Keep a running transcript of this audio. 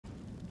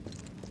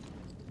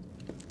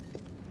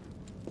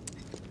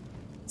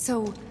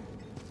So,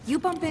 you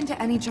bump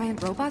into any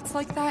giant robots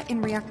like that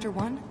in Reactor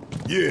 1?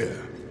 Yeah,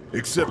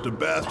 except the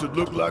bastard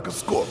looked like a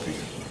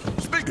scorpion.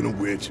 Speaking of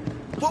which,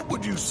 what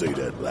would you say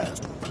that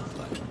last one was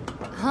like?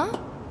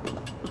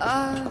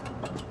 Huh?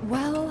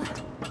 Well...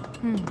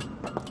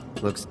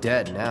 Looks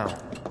dead now.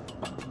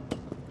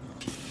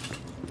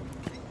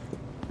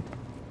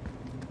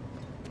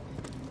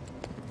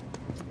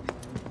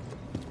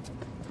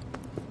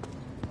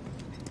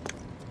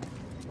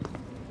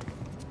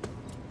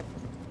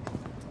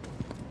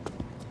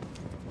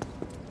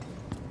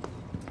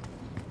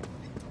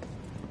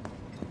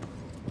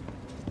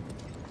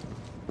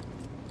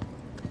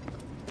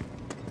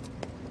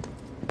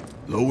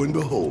 Lo and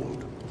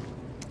behold.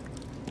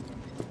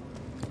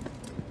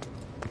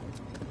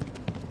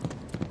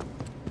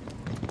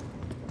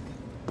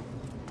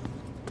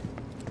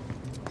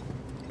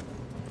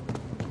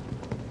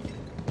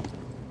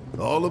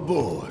 All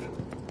aboard.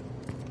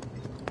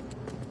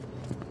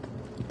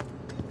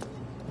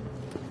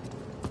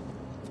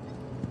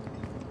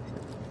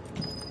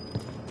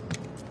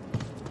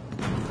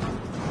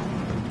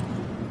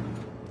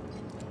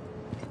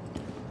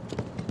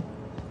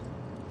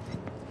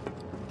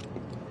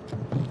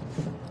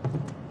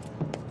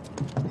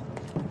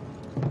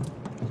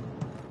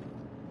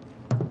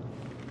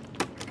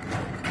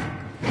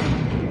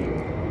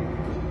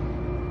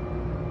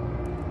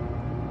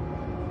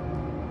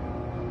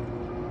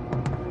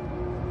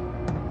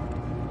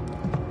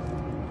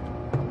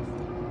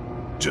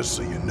 Just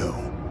so you know,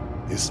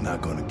 it's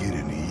not gonna get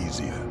any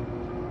easier.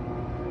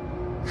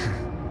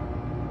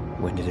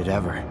 When did it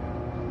ever?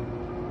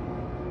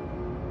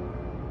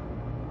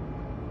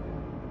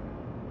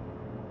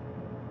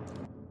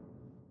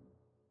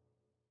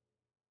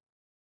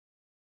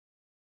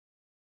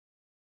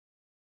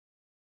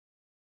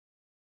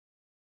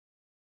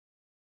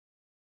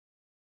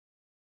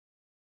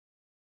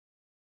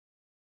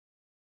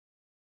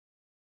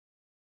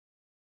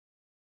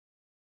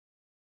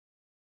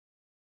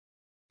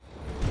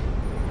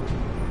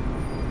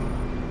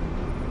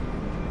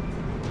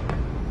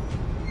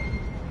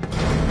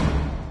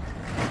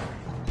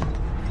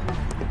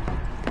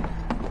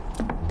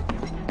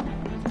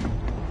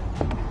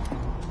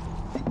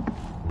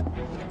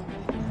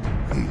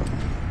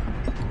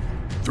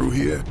 Through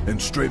here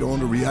and straight on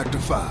to Reactor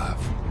 5.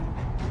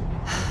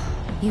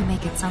 You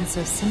make it sound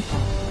so simple.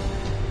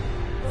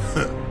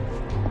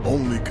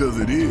 Only 'cause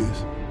it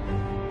is.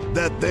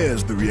 That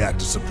there's the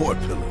reactor support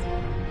pillar.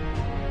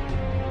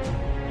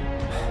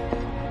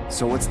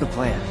 So what's the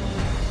plan?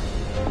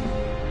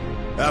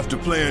 After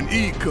plan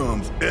E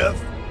comes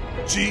F,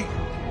 G,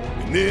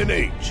 and then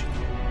H.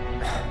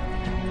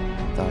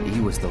 Thought E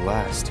was the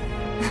last.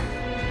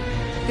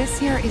 This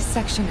here is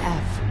Section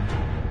F.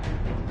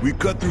 We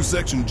cut through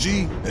Section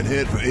G and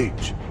head for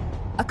H.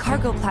 A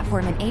cargo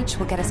platform in H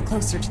will get us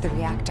closer to the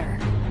reactor.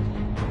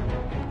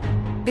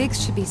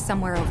 Biggs should be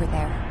somewhere over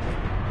there.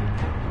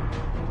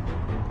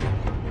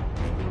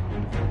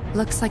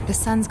 Looks like the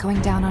sun's going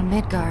down on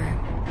Midgar.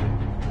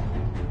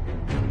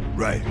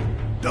 Right.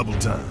 Double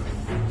time.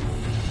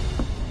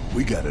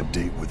 We got a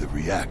date with the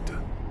reactor.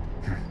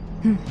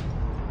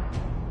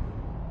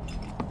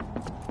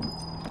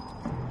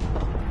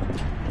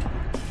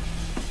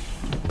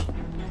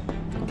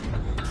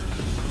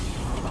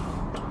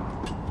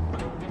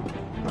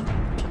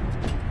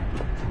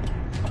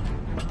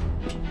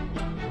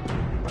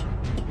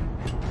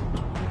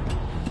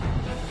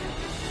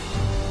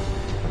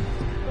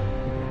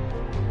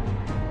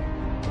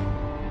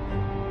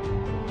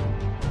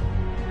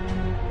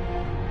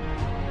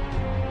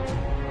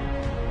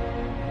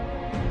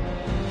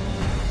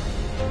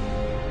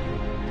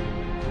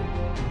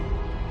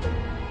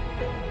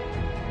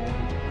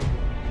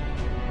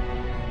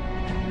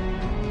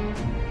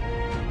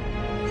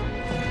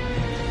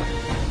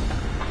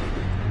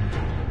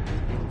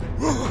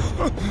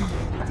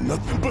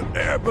 Nothing but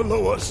air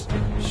below us.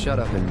 Shut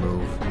up and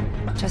move.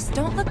 Just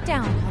don't look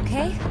down,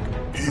 okay?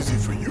 Easy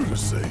for you to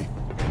say.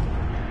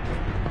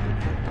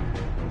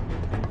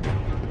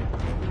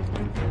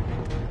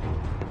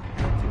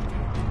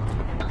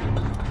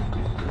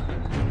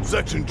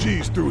 Section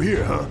G's through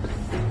here, huh?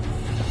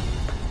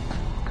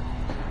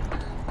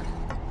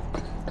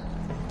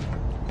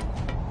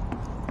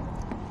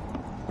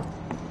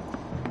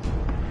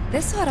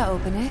 This ought to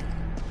open it.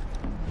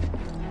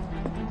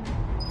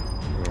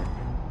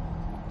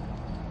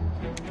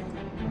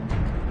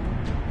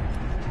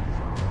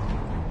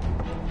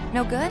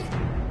 No good?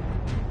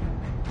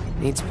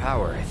 Needs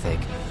power, I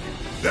think.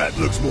 That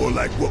looks more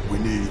like what we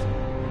need.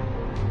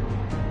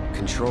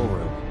 Control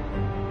room.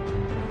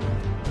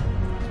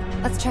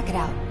 Let's check it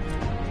out.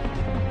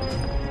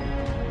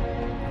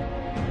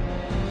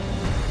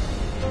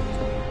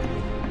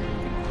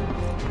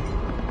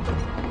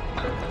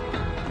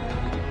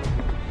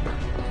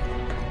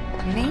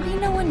 Maybe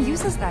no one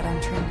uses that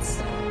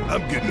entrance.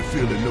 I'm getting the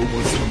feeling no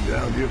one's come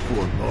down here for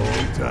a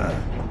long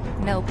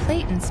time. No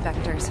plate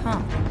inspectors,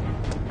 huh?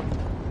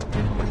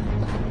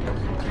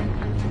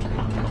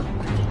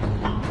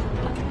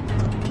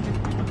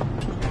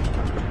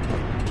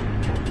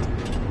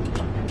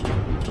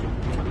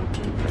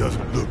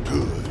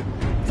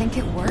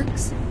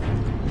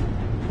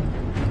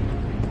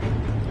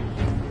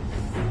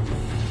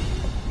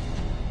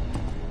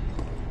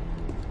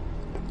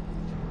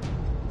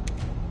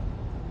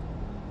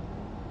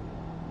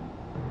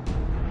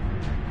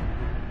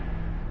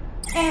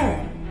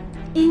 Error.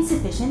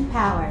 Insufficient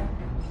power.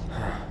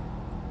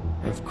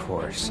 Of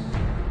course.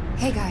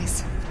 Hey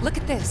guys, look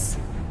at this.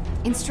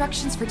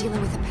 Instructions for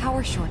dealing with a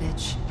power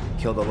shortage.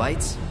 Kill the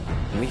lights,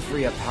 and we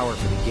free up power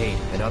for the gate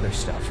and other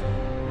stuff.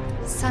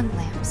 Sun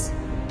lamps.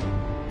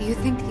 You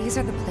think these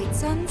are the plate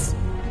suns?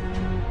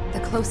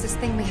 The closest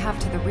thing we have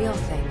to the real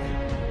thing.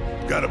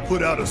 Gotta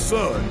put out a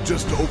sun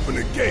just to open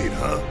the gate,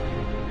 huh?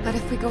 But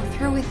if we go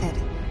through with it,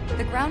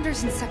 the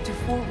grounders in Sector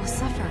 4 will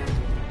suffer.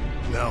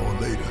 An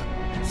hour later,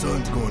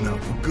 sun's going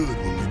out for good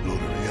when we blow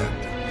the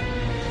reactor.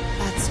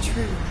 That's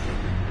true.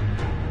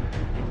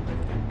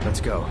 Let's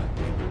go.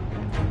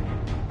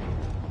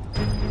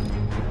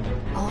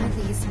 All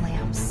these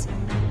lamps.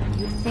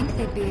 You'd think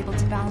they'd be able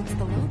to balance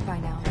the load by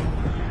now.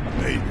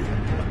 Maybe.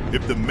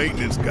 If the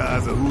maintenance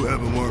guys or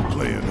whoever weren't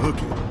playing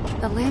hooky.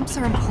 The lamps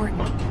are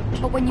important,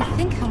 but when you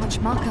think how much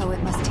Mako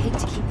it must take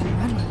to keep them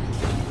running.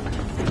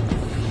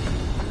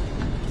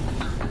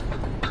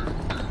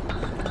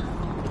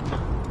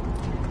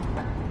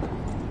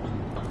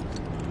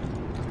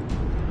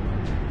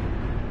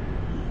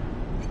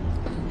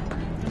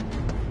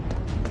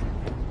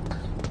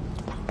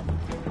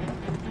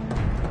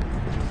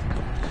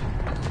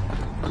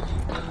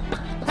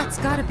 That's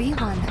gotta be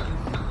one.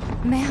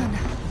 Man,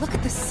 look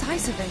at the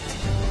size of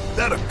it.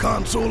 That a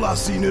console I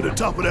see near the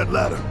top of that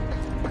ladder?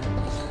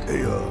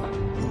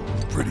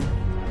 Pretty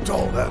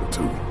tall ladder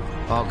too.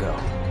 I'll go.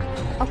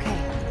 Okay,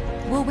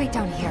 we'll wait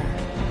down here.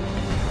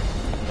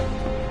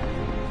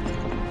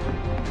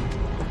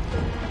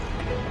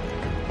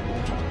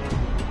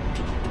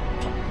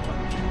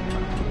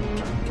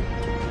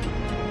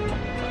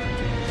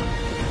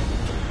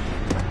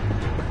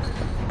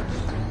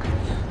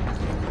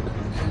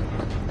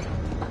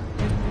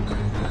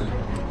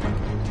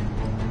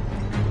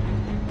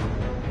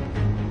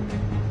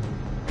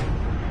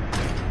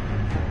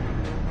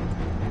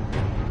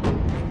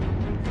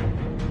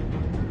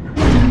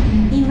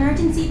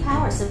 Emergency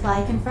power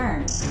supply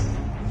confirmed.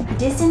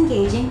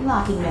 Disengaging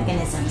locking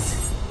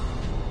mechanisms.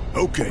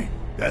 Okay,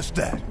 that's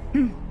that.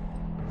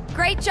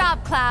 Great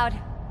job, Cloud.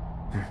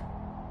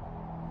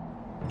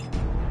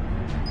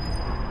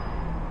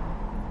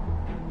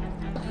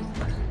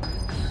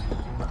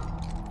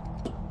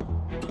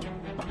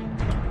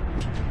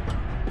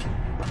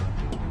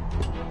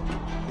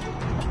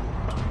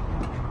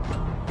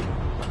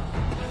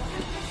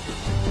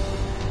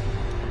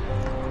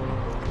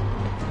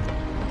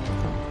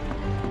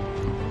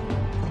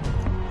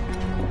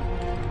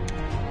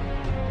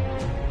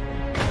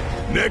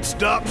 Next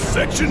stop,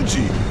 Section G.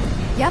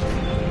 Yep,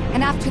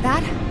 and after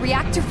that,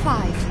 Reactor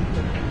 5.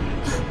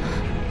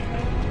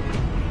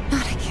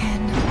 Not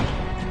again.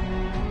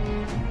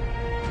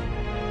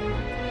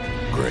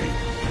 Great.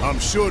 I'm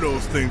sure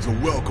those things will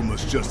welcome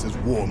us just as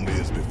warmly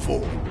as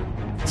before.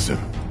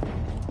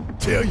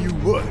 Tell you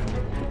what,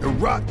 the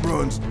rot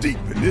runs deep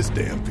in this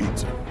damn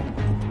pizza.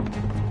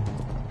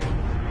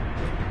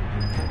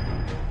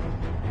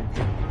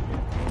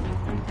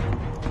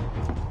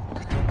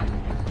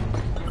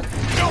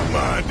 Don't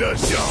mind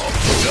us, y'all.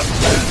 Just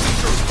pass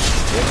through.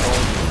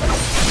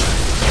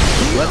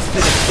 Let's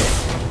finish this.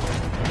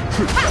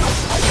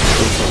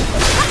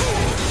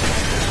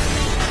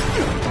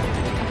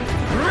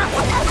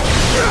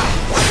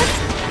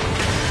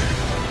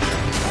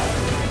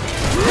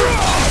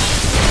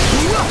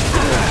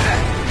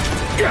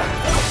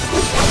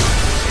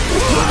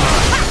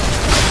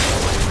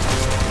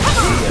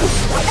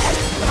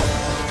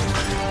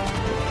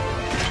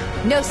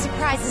 No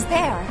surprises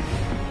there.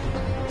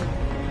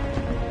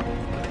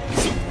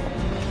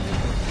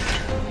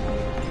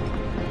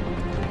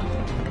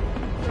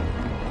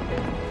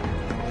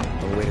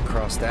 No way to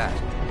cross that.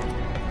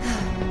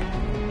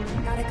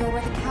 Gotta go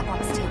where the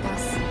catwalks take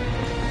us.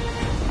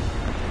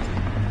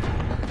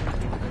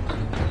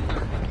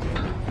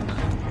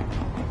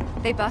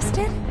 They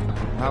busted?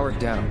 Powered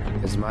down,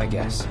 is my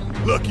guess.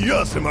 Lucky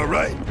us, am I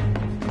right?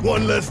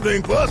 One less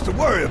thing for us to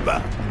worry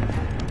about.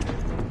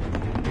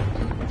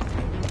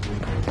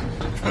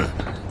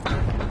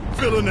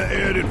 Filling the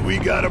air that we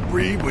gotta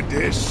breathe with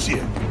their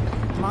shit.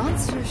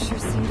 Monsters sure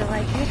seem to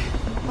like it.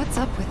 What's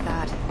up with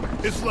that?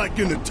 It's like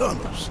in the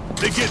tunnels.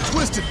 They get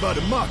twisted by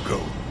the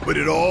Mako, but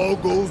it all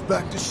goes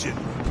back to shit.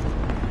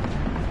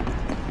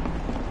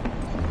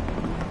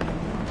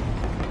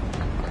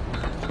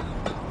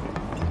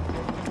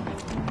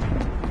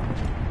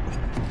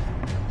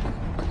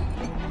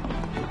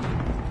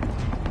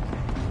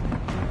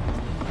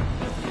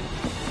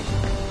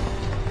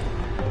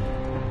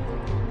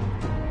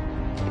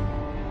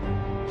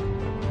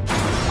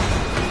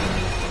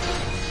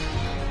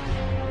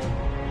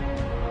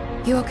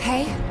 You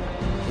okay?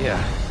 Yeah,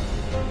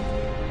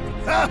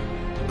 Ha!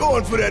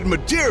 Going for that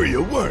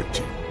material, weren't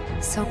you?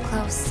 So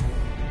close,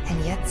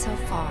 and yet so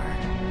far.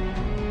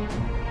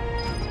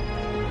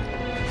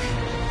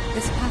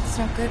 This path's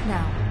no good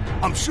now.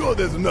 I'm sure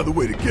there's another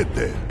way to get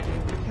there.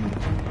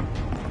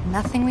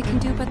 Nothing we can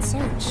do but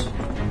search.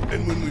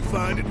 And when we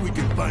find it, we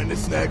can finally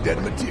snag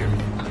that material.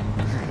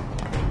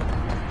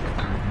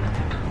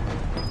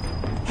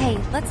 Hey,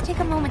 let's take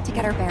a moment to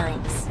get our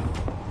bearings.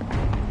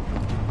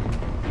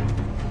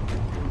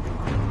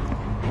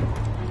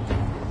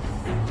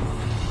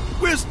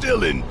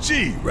 still in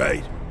G,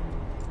 right?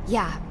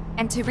 Yeah,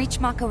 and to reach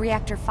Mako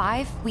Reactor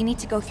 5, we need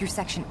to go through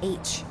Section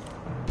H.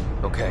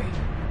 Okay.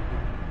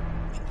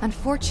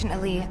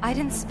 Unfortunately, I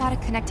didn't spot a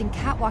connecting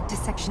catwalk to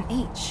Section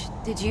H.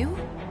 Did you?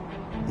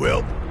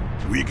 Well,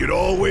 we could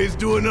always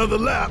do another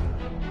lap.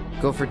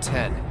 Go for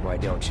 10, why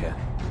don't you?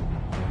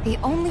 The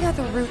only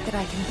other route that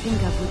I can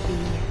think of would be...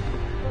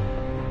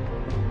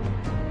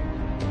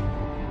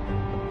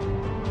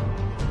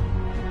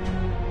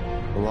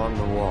 Along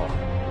the wall.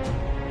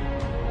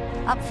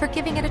 Up for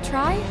giving it a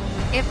try?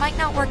 It might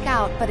not work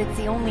out, but it's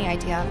the only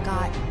idea I've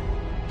got.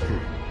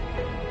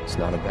 It's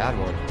not a bad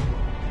one.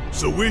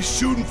 So we're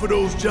shooting for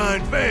those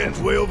giant fans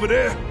way over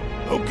there?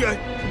 Okay.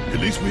 At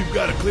least we've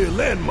got a clear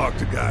landmark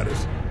to guide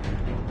us.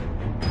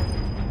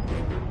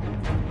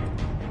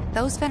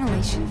 Those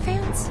ventilation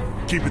fans?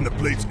 Keeping the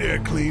plate's air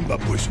clean by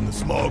pushing the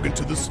smog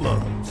into the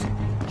slums.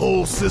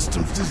 Whole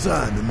system's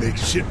designed to make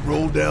shit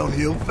roll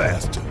downhill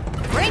faster.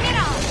 Bring it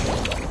on!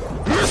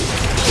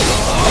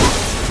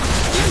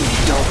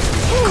 Don't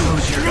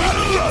close your eyes.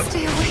 Gotta love it.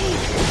 Stay awake.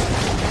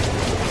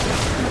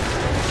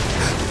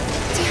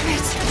 Damn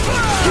it.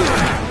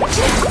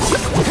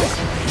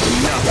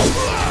 Enough.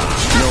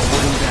 No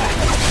holding back.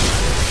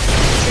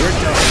 You're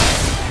done.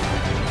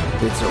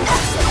 It's over.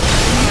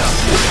 Enough.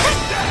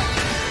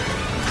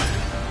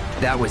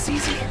 That was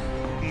easy.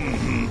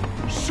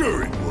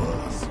 Sure it was.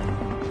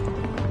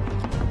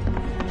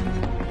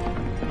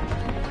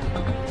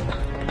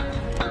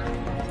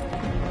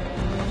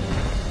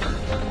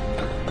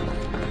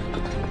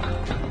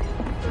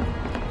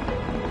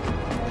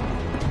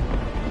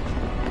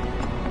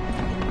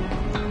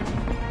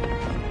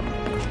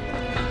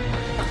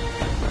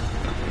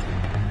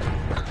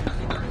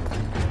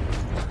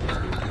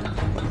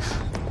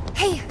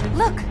 Hey,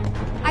 look!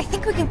 I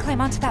think we can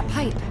climb onto that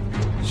pipe.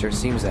 Sure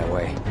seems that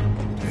way.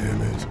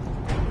 Damn it.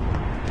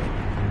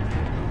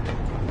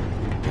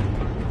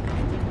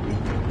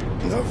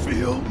 I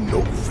feel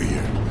no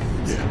fear.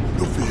 Yeah,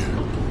 no fear.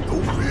 No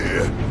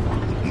fear.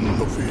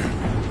 No fear.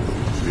 No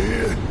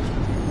fear.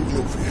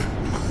 No fear.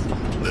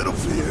 Little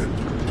fear.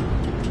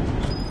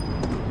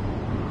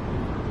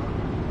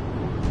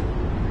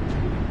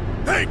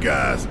 Hey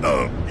guys,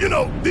 you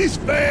know, these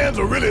fans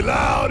are really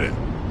loud and...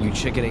 You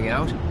chickening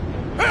out?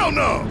 Hell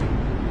no!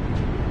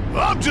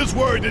 I'm just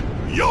worried that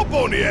your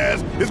pony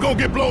ass is gonna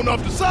get blown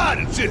off the side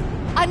and shit.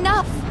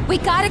 Enough! We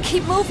gotta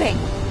keep moving!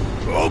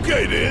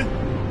 Okay then.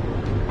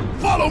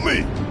 Follow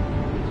me.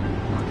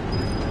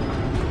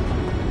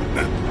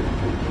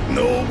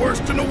 No worse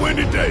than a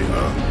windy day,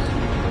 huh?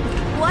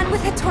 One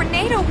with a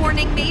tornado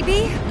warning,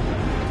 maybe?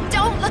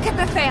 Don't look at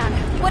the fan!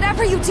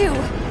 Whatever you do!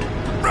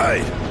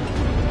 Right.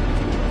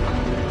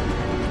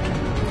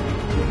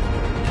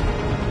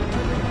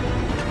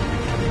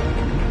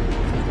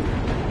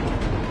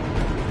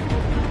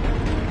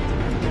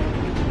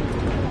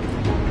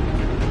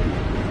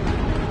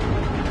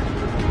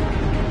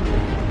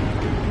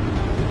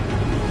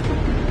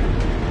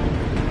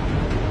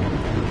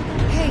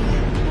 Hey,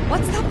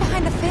 what's that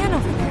behind the fan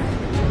over there?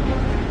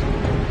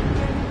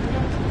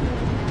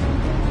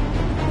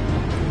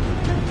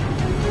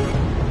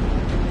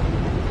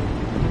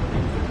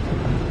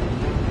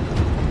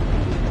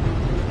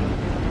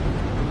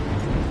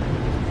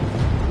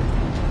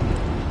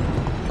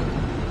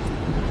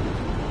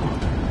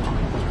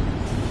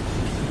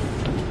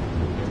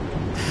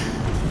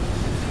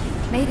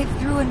 Made it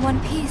through in one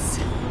piece.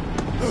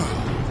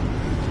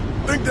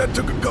 Think that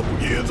took a couple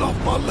years off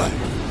my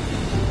life.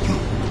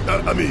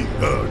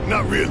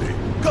 Not really.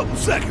 Couple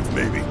seconds,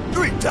 maybe.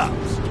 3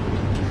 tops.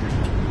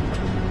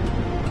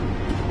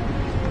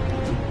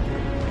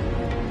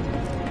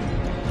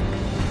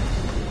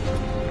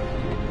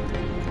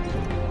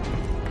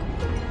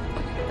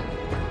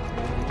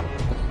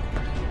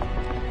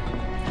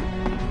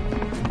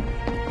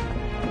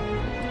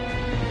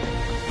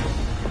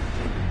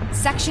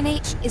 Section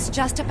H is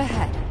just up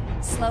ahead.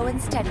 Slow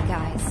and steady,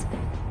 guys.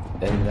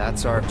 And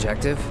that's our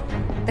objective?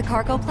 The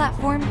cargo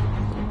platform?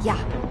 Yeah,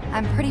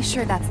 I'm pretty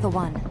sure that's the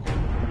one.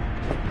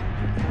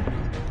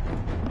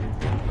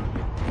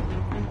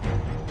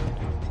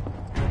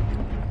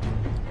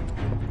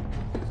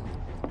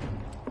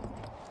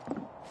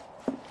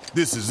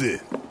 This is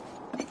it.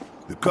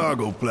 The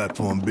cargo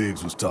platform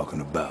Biggs was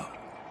talking about.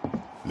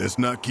 Let's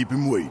not keep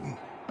him waiting.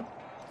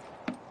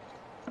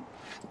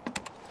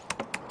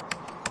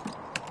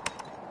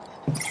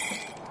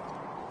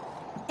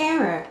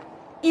 Error.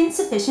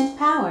 Insufficient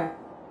power.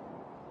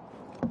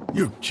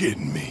 You're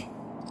kidding me.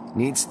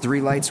 Needs 3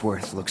 lights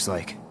worth, looks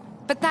like.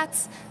 But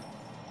that's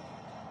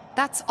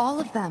all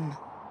of them,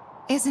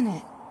 isn't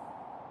it?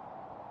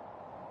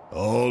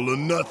 All or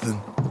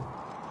nothing.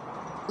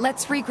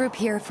 Let's regroup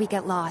here if we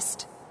get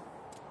lost.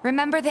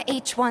 Remember the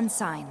H1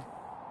 sign.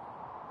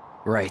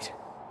 Right.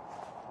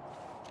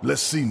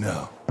 Let's see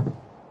now.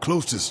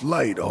 Closest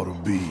light ought to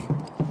be...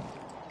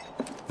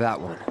 That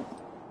one.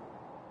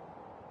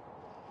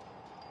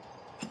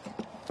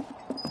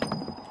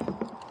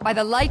 By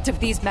the light of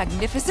these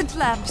magnificent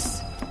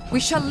lamps, we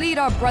shall lead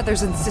our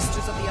brothers and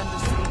sisters of the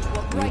Undercity to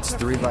a Needs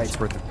 3 lights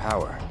worth of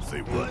power.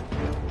 Say what?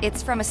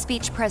 It's from a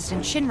speech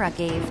President Shinra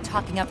gave,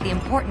 talking up the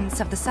importance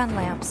of the sun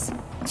lamps.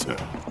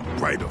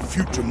 Brighter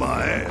future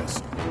my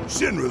ass.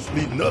 Shinra's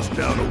leading us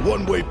down a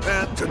one-way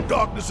path to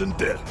darkness and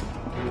death.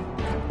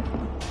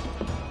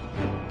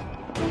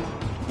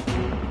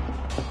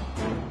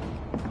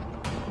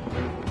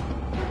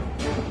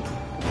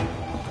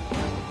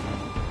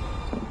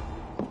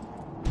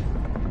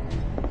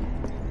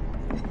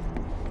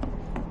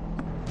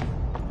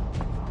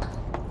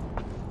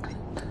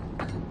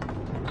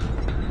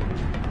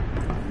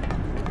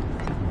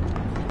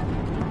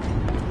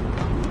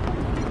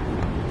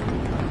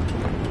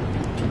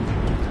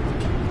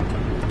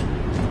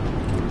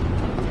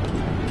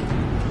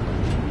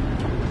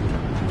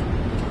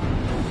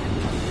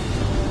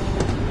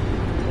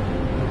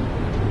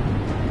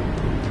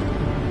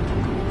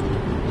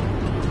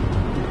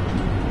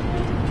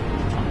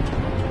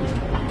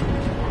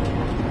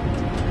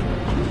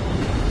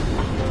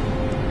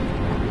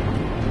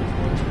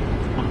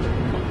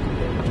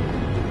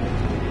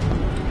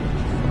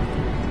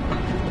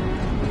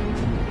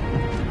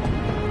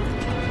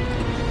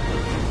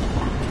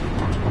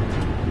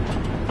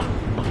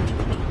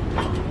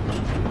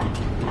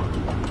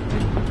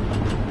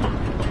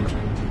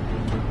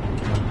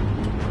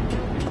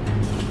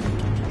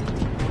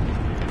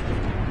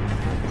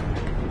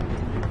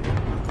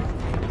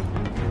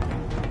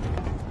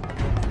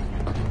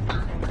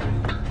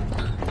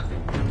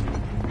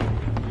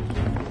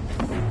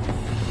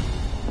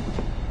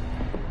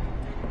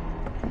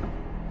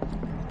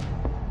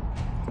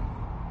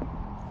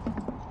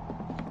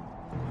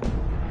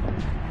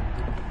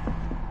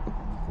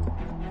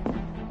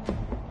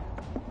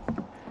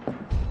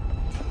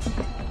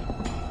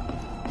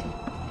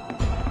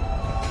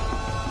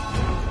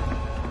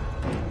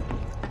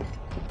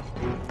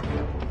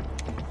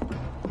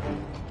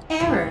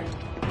 Error.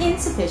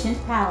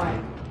 Insufficient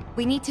power.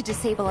 We need to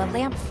disable a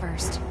lamp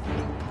first.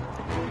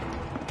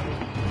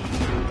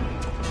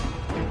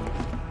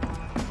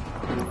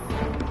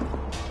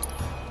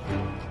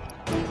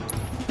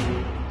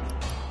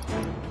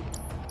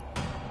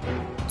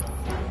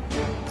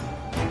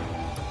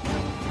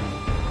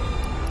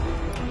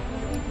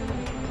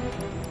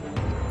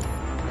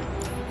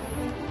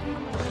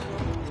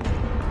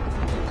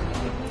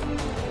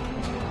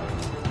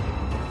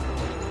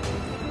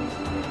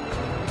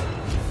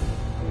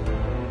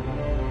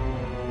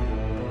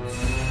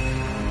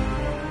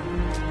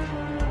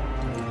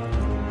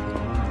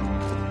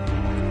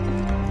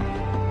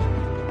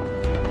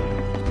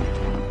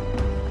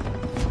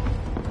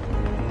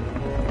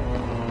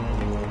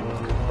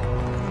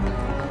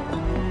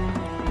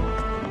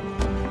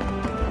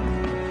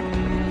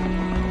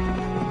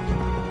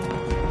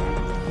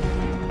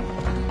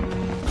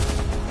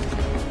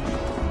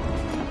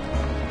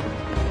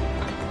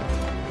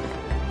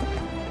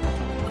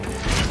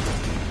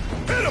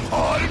 Hit him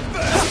hard and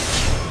fast!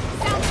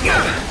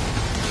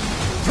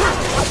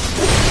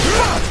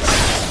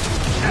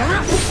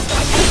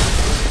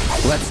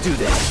 Let's do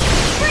this.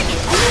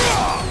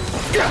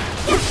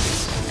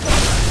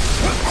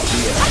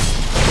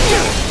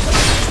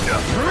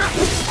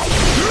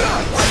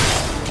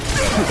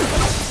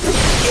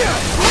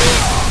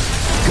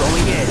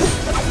 Going in.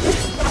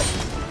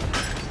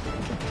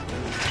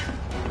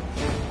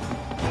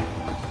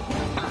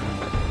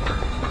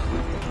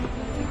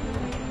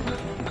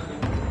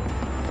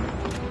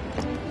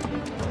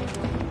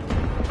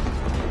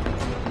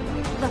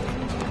 Look,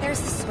 there's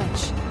the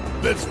switch.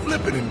 Let's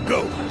flip it and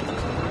go.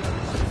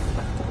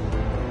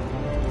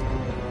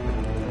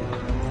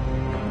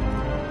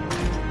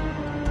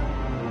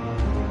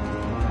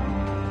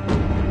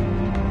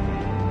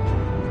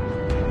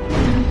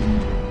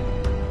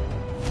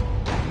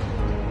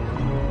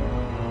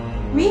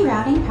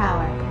 Rerouting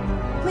power.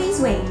 Please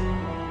wait.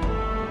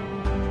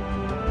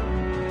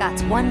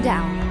 That's one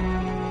down.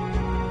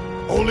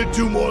 Only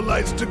 2 more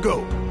lights to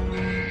go.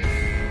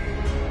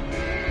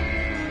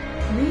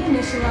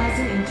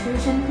 Reinitializing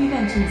intrusion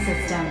prevention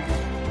system.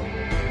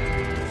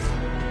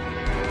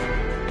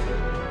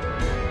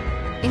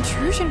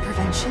 Intrusion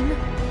prevention?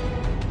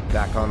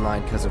 Back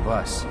online because of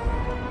us.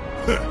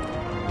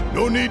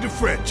 No need to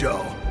fret,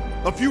 y'all.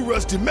 A few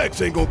rusty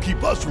mechs ain't gonna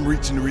keep us from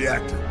reaching the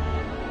reactor.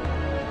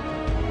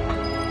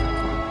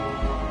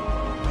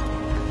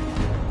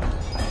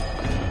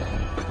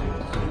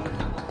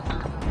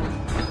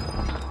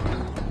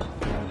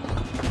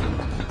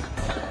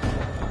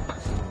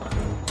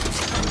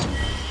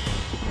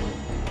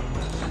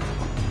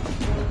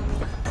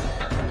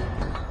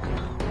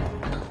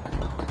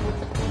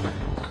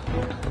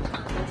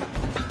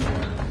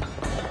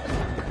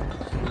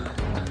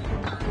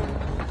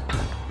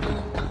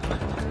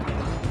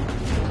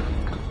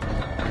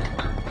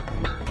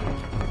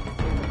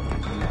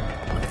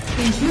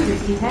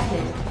 Intruders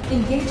detected.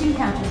 Engaging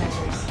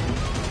countermeasures.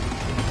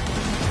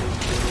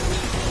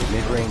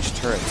 Mid-range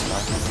turrets,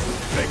 huh?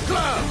 Hey,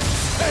 Cloud!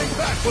 Hang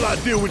back while I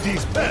deal with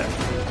these pests.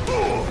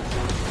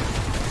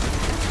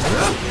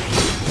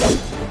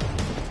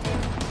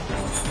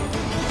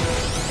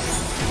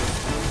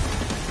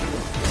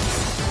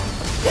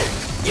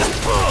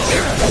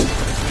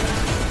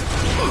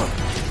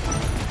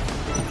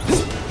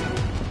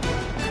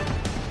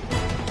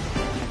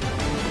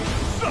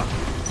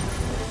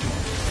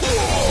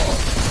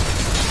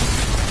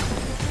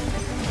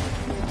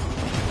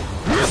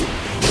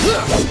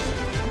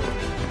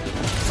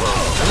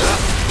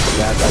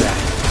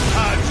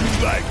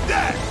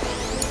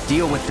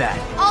 that.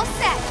 All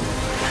set!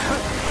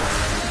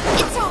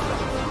 It's on!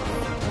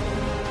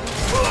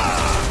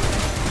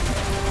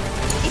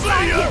 It's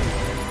on See ya! you!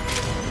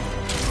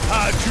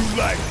 How'd you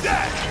like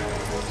that?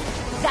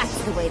 That's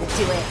the way to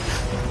do it.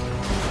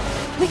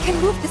 We can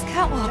move this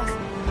catwalk.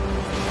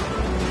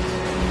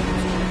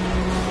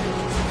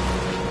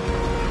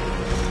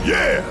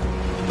 Yeah!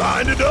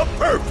 Lined it up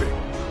perfect!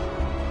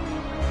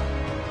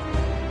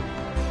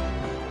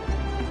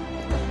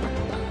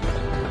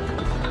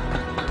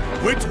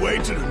 Which way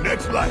to the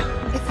next light?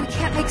 If we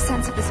can't make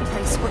sense of this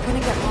place, we're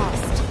gonna get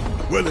lost.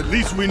 Well, at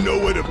least we know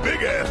where the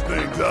big-ass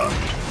things are.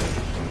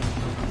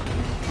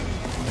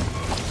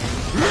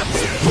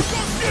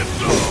 Get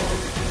some!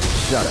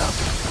 Shut up.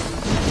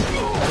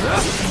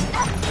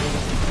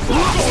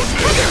 Walk on,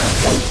 nigga!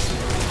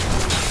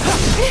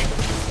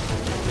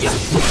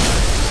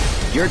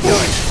 You're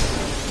done.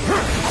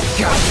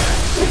 Gotcha.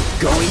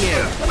 Going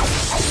in.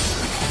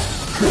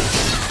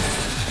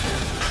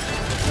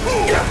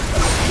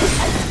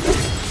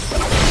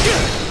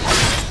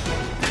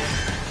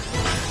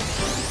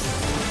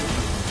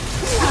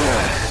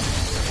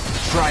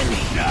 Try me.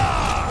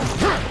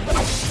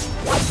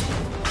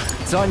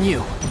 It's on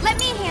you. Let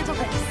me handle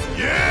this.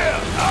 Yeah!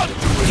 I'll do it!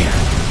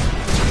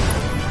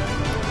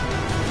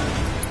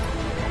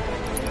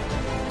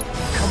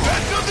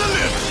 Back to the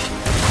limit!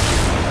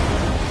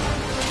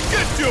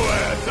 Get your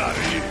ass out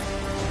of here!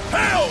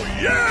 Hell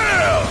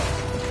yeah!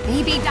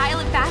 Maybe dial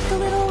it back a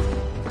little?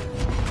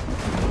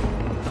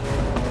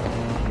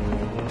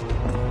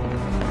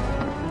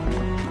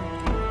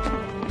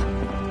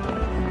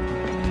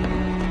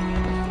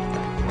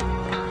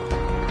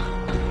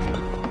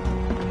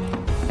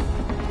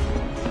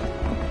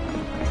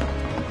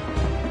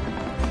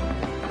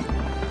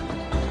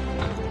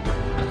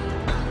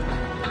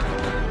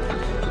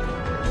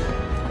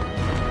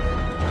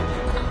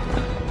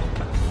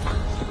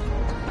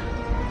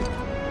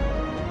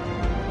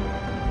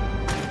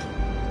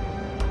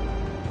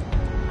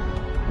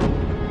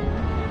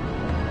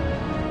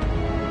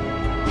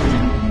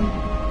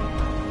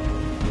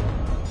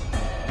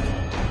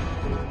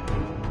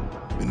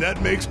 That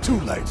makes 2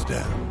 lights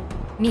down.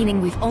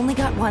 Meaning we've only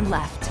got one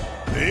left.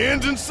 The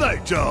end's in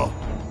sight, y'all.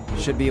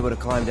 Should be able to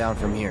climb down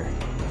from here.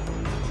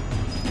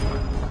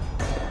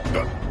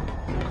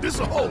 This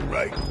a hole,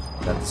 right?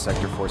 That the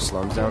Sector 4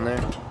 slums down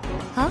there?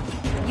 Huh?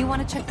 You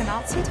want to check them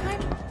out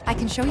sometime? I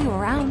can show you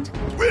around.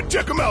 We'll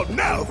check them out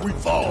now if we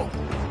fall.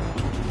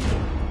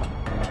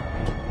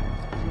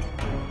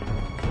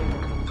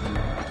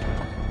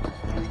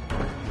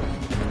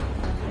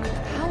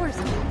 Power's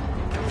on.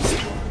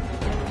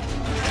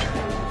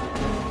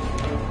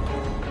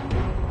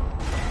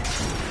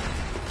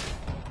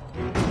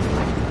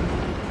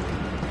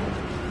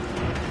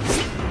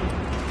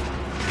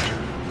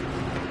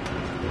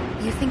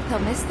 You think they'll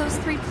miss those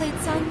 3 plate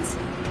suns?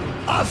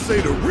 I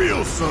say the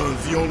real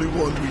sun's the only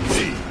one we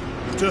need.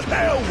 To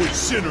hell with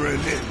shimmering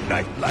in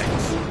night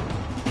lights.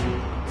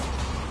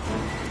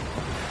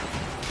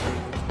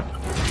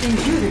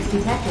 Intruders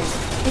detected.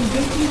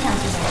 Engaging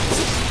countermeasures.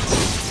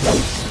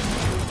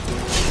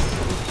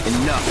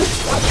 Enough.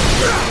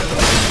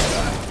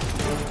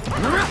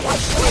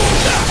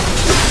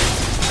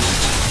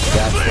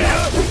 That's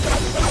that.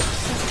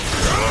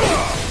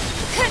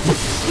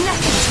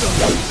 Nothing to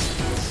it.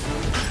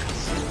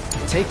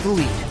 Take the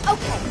lead.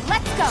 Okay,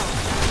 let's go.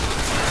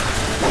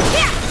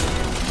 Yeah!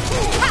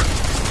 Ha!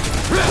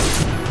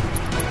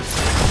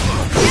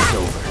 It's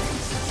over.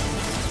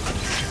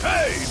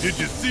 Hey, did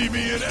you see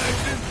me in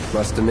action?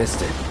 Must have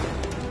missed it.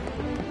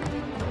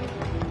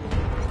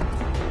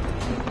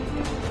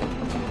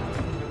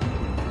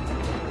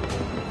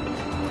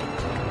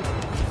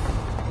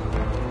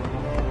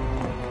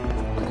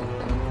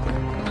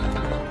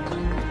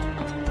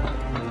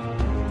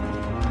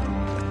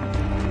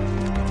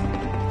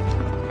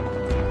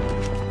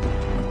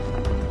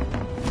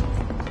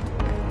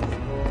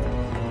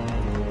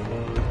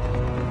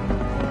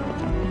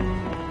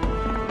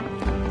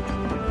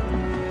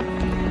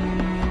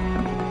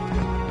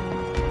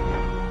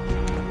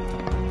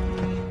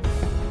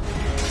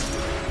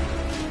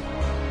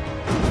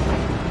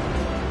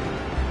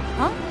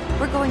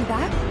 Going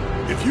back?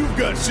 If you've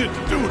got shit to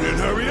do, then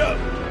hurry up.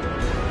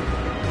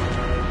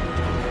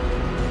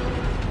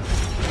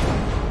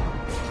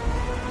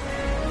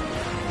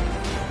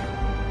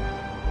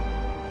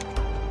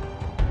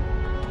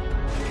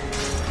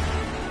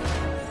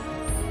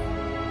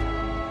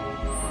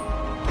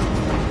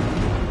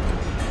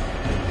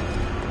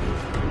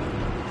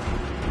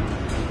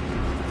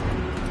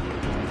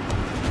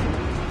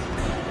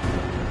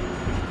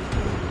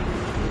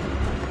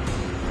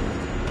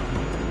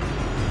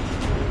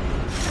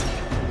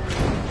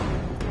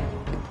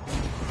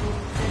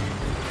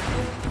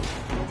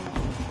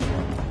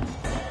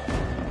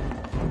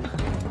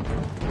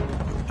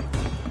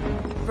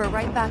 We're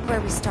right back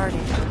where we started.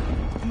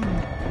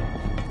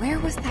 Where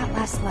was that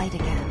last light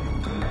again?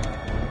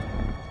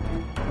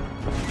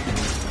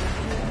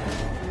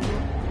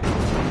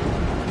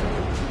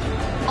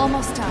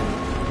 Almost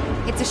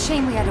done. It's a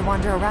shame we had to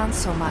wander around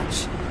so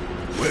much.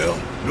 Well,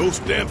 no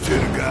stamps here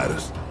to guide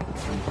us.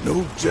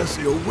 No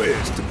Jesse or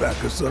Wedge to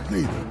back us up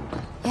neither.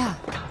 Yeah.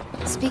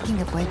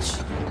 Speaking of which,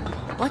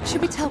 what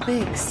should we tell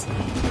Biggs?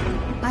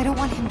 I don't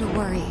want him to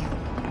worry.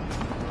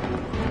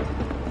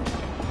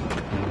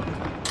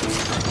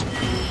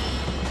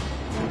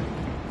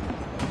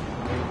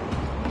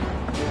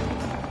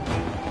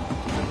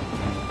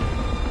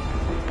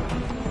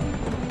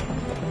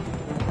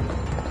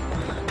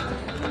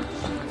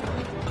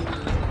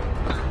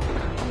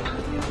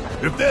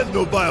 If there's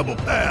no viable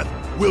path,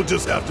 we'll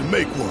just have to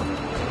make one.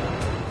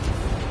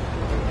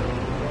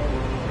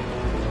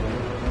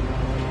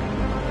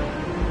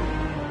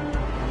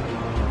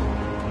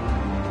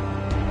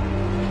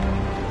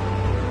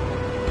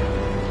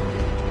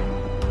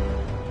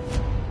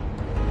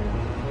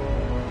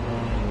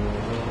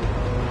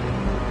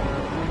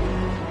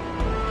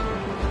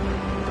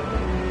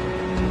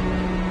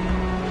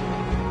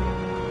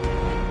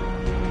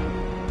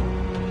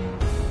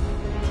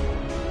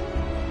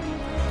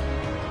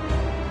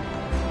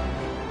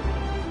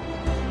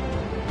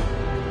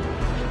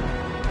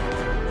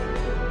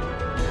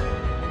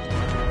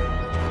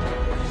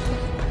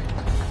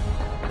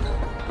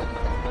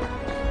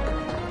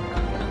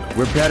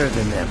 We're better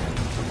than them.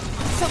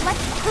 So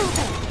let's prove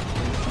it!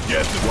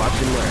 Yes, Watch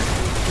and learn.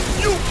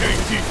 you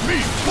can't teach me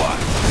what.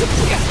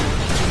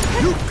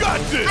 You got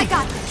this! I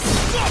got this!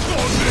 Suck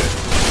on this!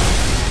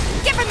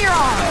 Give him your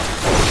all!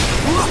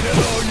 That's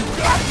all you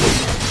got?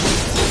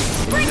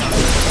 Bring it!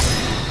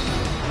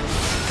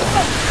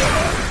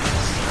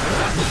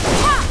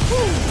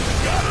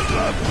 Gotta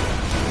love it!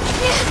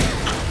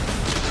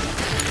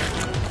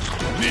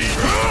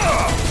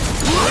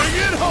 Bring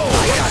it home!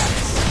 I got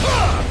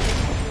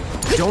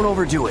this. Don't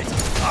overdo it.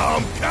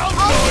 I'm counting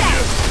on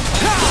you!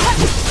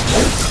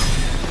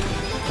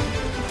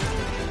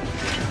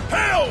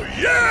 Hell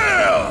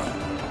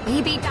yeah!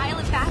 Maybe dial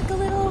it back a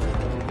little?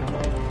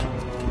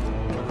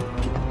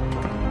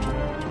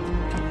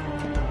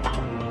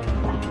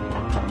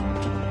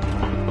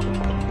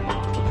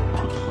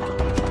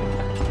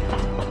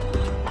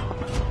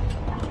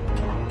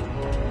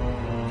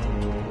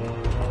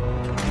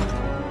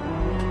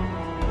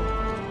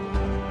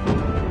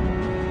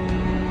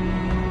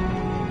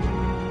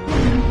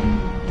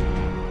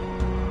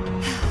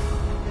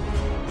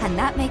 And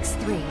that makes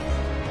 3.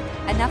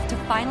 Enough to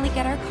finally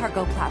get our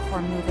cargo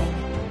platform moving.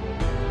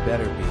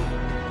 Better be.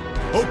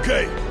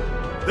 Okay,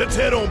 let's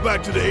head on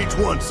back to the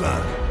H1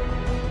 sign.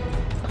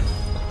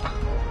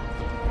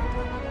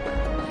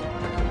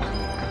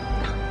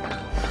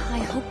 I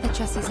hope that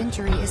Jessie's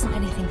injury isn't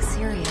anything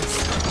serious.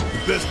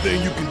 The best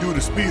thing you can do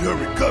to speed her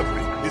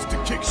recovery is to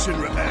kick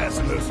Shinra ass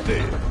in her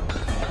stead.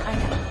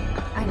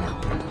 I know.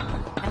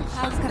 And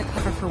Cloud's got a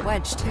cover for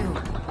Wedge, too.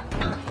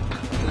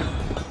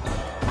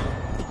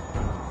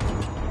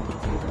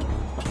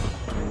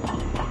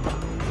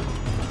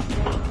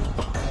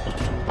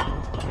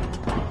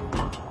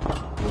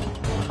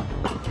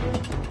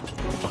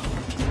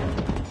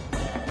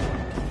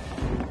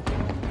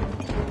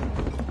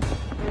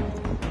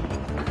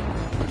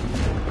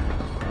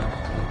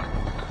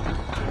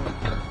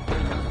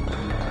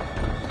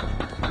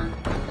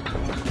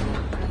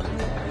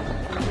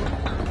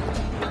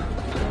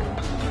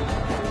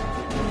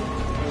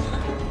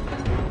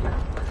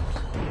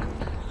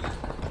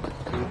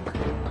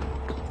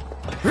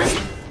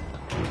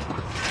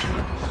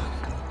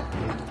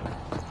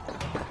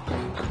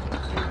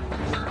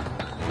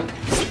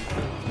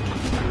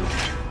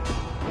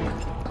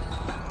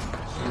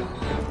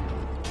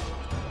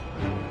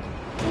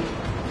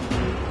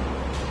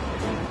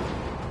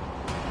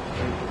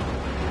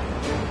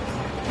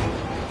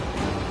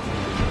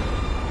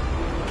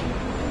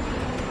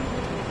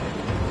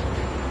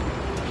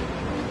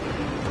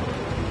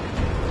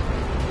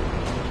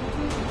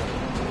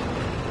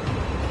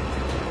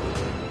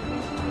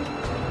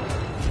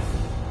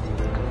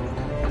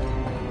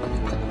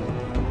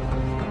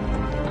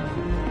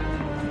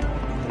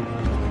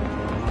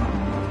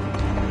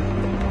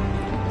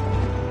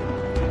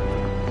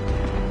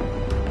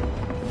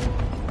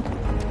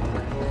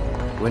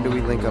 When do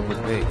we link up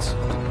with Biggs?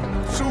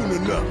 Soon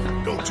enough,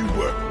 don't you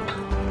worry.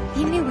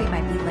 He knew we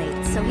might be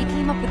late, so he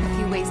came up with a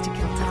few ways to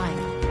kill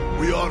time.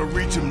 We ought to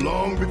reach him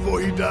long before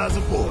he dies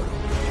of boredom.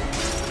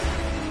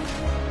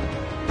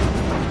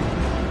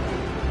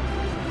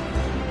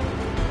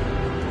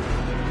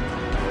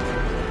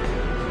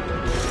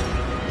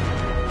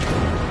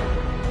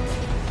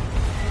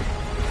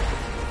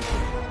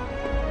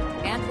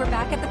 And we're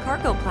back at the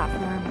cargo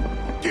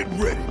platform. Get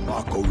ready,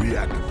 Marco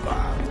Reactor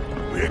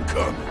 5. We're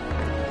coming.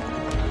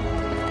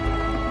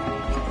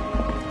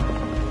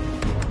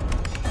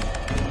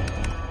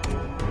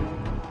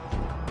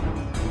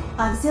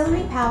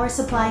 Auxiliary power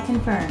supply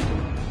confirmed.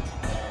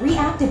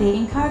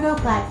 Reactivating cargo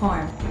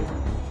platform.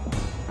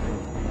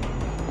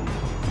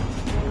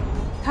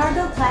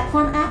 Cargo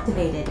platform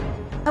activated.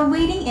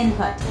 Awaiting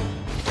input.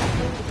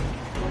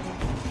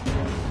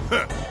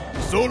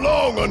 So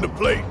long,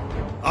 underplate.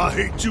 I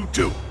hate you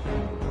too.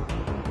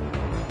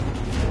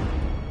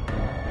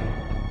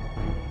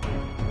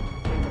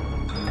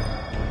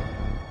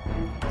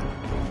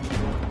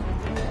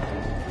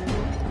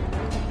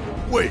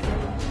 Wait,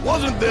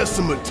 wasn't there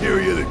some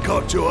materia that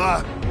caught your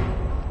eye?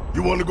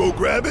 You want to go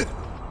grab it?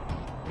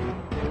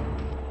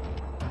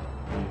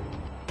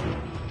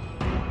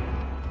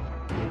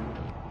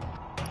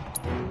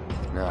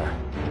 Nah,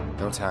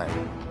 no time.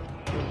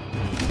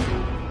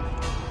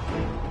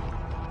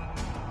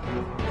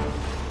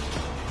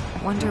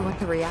 Wonder what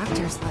the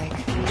reactor's like.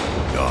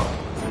 Dark,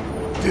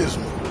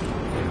 dismal.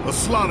 A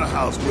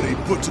slaughterhouse where they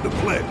butcher the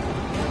planet.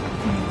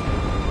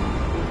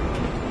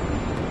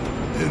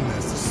 Then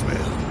there's the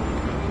smell.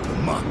 The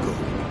Mako.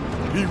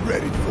 Be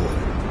ready for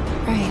it.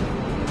 Right.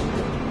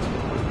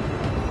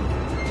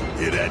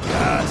 Hear that,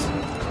 guys?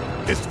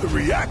 It's the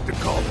reactor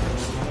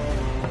culprits.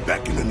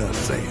 Beckoning us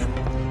saying,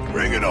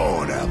 bring it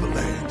on,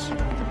 Avalanche.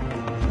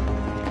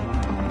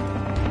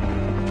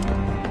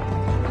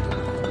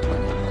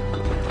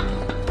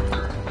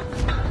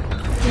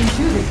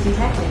 Intruders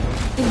detected.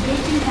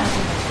 Engaging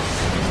countermeasures.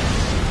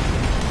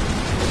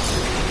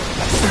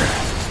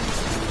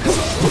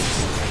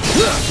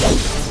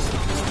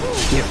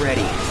 Get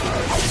ready.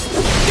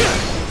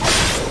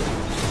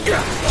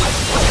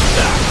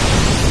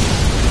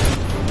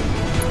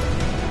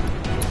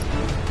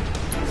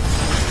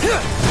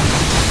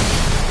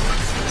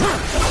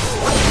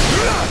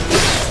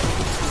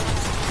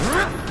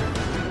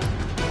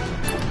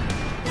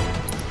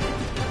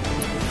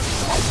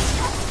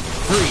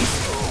 Freeze.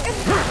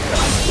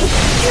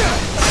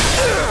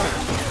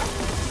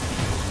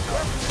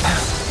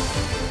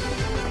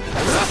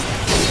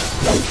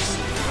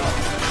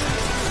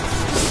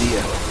 See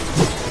ya.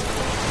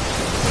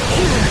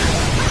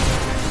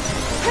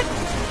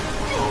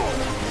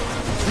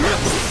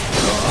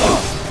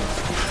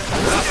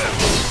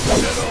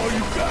 That's all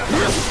you got.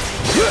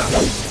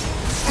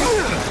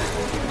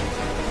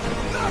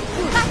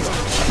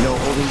 No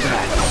holding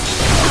back.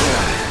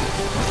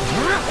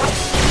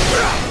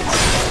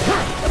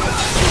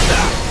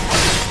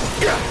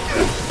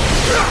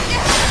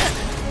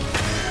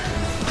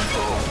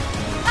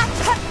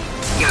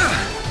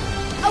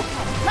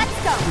 Okay, let's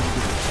go.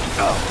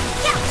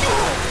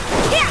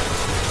 Yeah.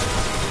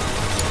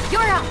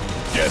 You're up.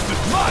 Guess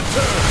it's my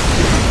turn.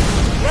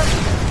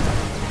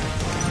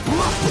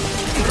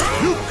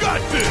 You got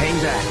this. Hang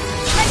back.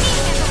 Let me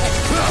handle it.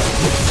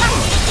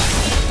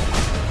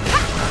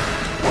 Take that.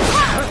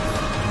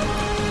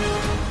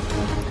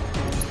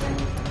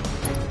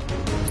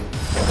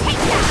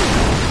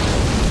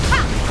 Ha!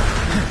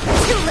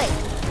 Too late.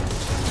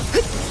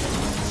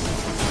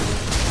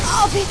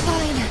 I'll be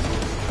fine.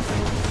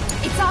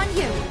 It's on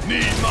you.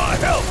 Need my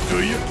help, do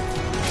you?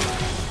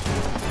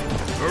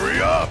 Hurry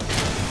up.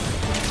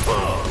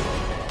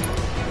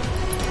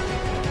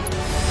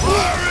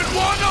 Fire in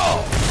one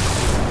off.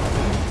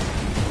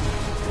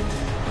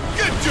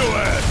 Get your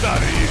ass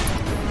out of here.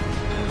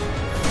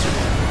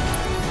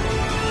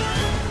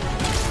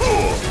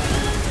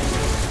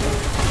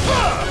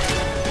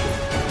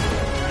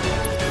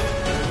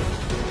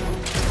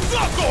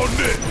 Suck on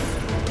this.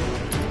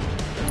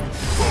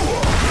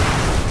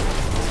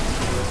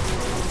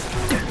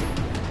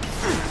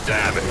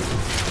 Damn it!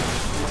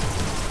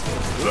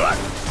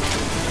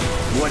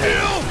 What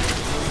Kill!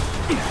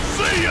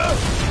 See ya!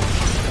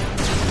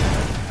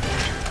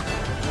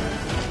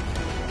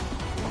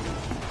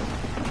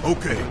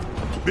 Okay,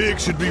 Big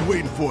should be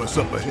waiting for us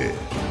up ahead.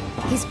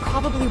 He's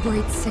probably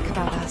worried sick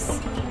about us.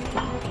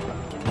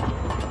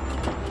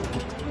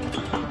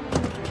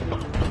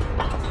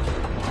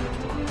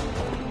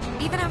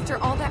 Even after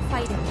all that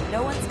fighting,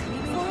 no one's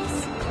coming for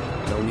us?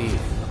 No need.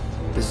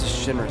 This is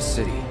Shinra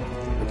City.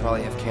 We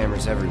probably have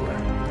cameras everywhere.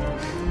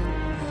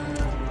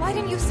 Why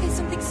didn't you say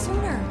something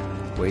sooner?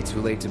 Way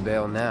too late to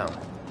bail now.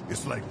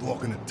 It's like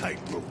walking a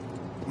tightrope.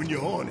 When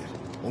you're on it,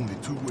 only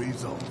 2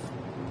 ways off.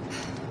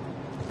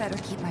 Better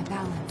keep my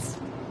balance.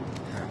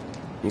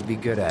 You'd be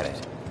good at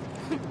it.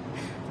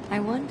 I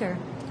wonder.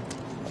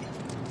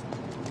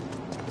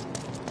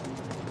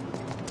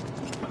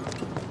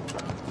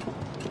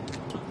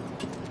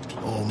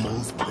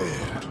 Almost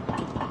there.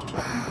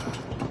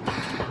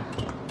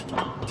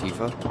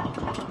 Tifa?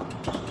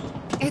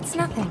 It's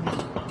nothing.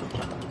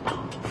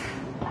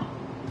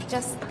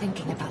 Just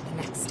thinking about the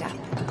next step.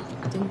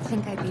 Didn't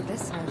think I'd be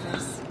this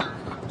nervous.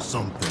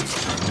 Some things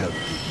you never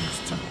get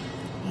used to.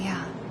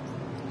 Yeah.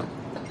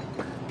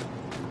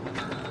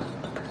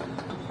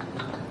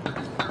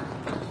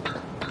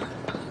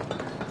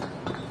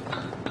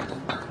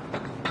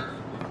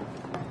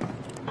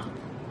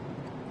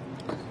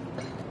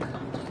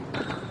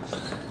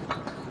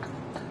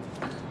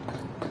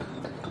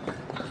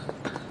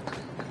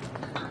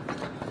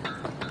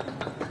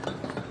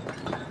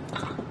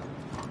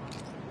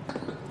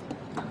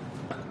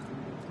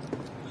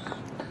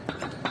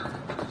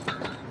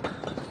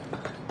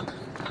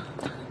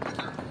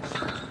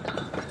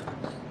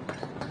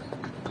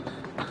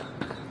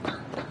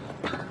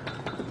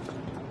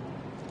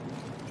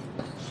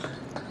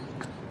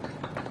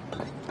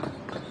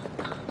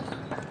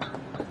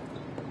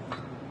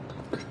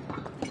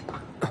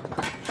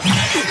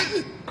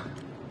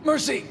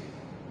 Mercy!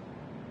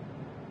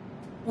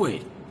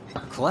 Wait,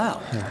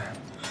 Cloud.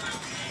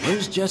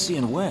 Where's Jesse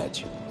and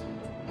Wedge?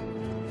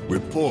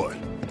 Report.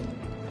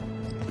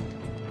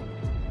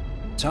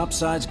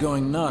 Topside's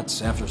going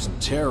nuts after some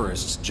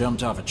terrorists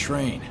jumped off a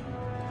train.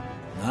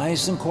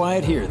 Nice and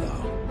quiet here,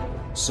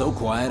 though. So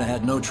quiet I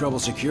had no trouble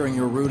securing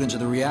your route into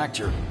the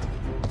reactor.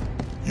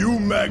 You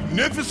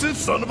magnificent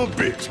son of a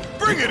bitch!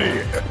 Bring it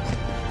in!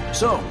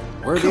 So,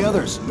 where are the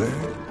others?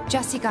 Man.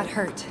 Jessie got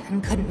hurt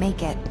and couldn't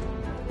make it.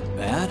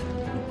 Bad?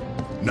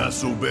 Not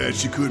so bad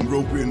she couldn't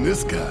rope in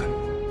this guy.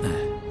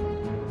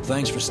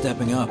 Thanks for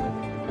stepping up.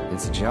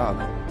 It's a job.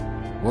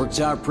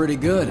 Worked out pretty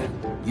good.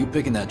 You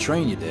picking that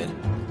train you did.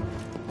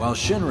 While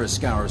Shinra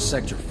scours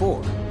Sector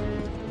 4,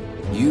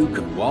 you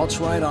could waltz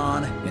right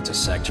on into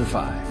Sector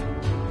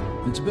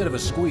 5. It's a bit of a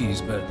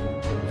squeeze, but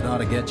it ought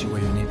to get you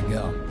where you need to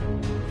go.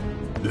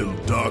 Little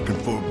dark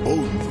and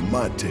foreboding for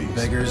my taste.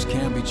 Beggars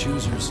can be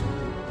choosers.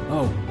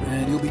 Oh,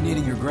 and you'll be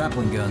needing your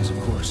grappling guns, of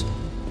course.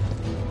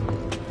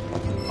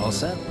 All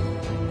set?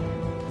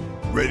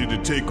 Ready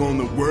to take on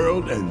the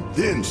world and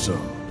then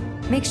some.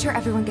 Make sure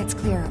everyone gets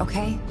clear,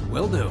 okay?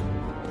 Will do.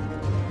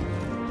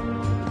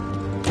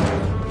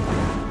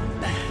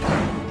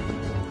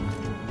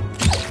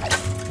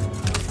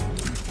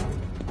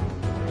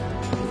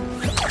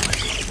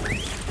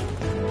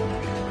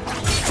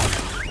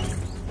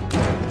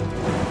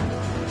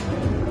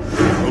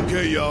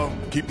 Okay, y'all.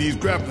 Keep these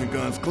grappling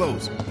guns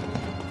close.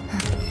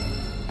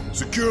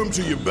 Secure them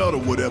to your belt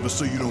or whatever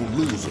so you don't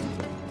lose them.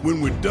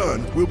 When we're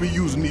done, we'll be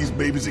using these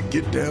babies to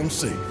get down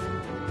safe.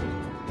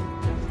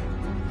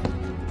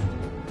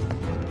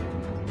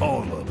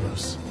 All of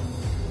us.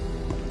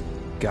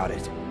 Got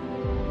it.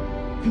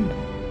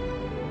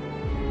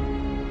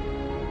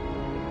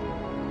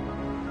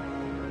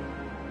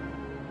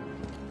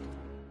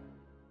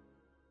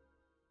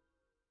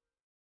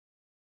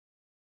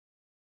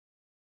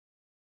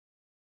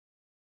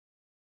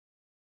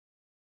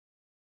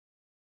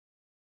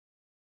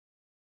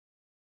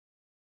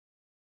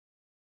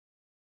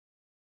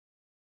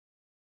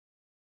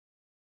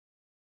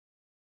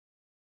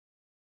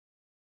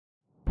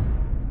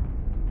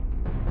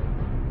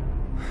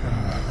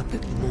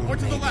 More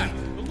to the left!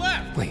 The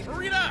left! Wait.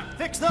 Hurry it up!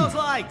 Fix those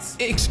lights!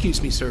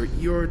 Excuse me, sir.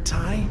 Your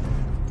tie?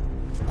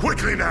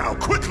 Quickly now,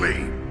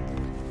 quickly!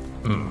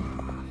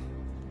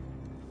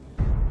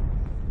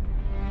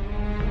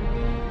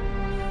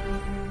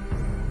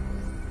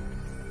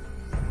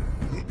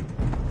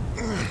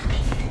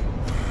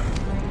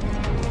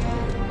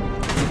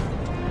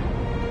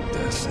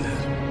 That's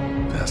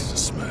it. That's the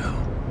smell.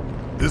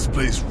 This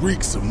place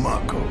reeks of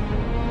Mako.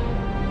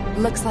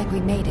 Looks like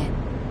we made it.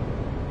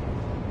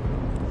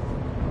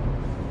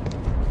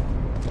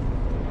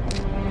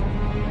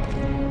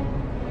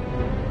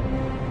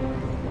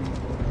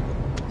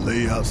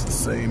 Layout's the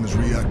same as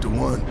Reactor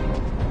 1.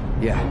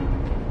 Yeah.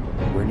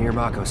 We're near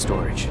Mako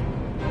storage.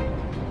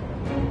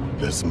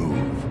 Let's move.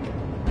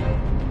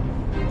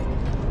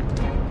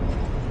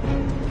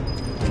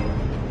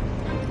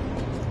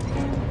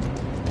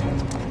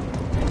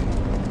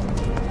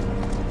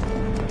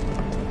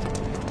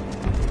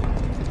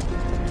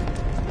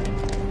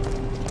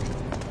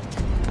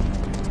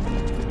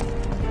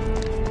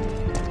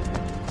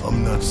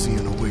 I'm not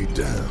seeing a way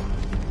down.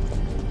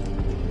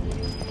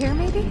 Here,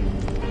 maybe?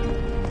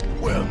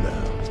 Well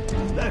now,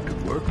 that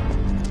could work.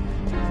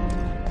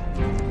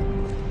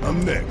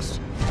 I'm next.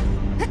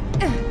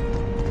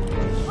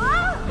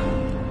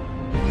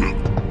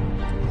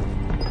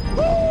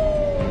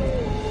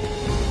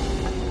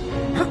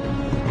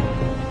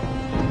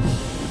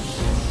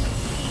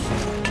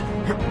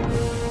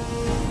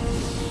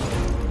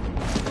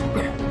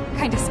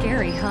 Kinda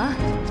scary, huh?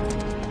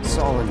 It's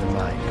all in the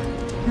mind.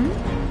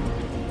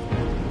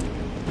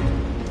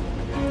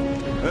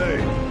 Hey,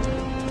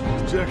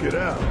 check it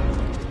out.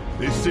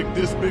 They stick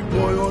this big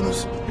boy on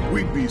us,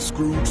 we'd be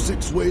screwed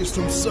 6 ways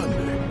from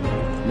Sunday.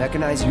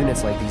 Mechanized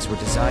units like these were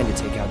designed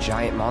to take out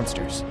giant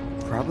monsters.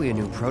 Probably a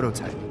new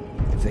prototype.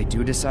 If they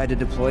do decide to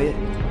deploy it,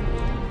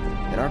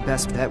 then our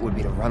best bet would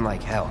be to run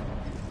like hell.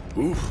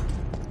 Oof.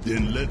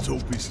 Then let's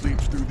hope he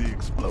sleeps through the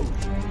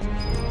explosion.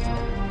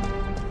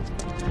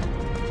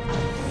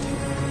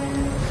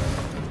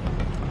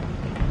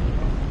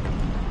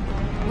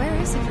 Where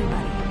is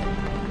everybody?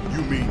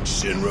 You mean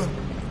Shinra?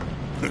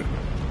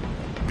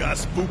 Got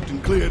spooked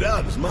and cleared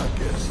out is my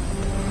guess.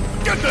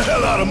 Get the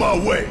hell out of my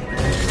way!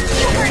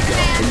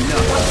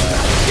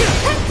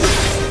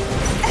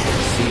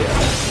 See ya.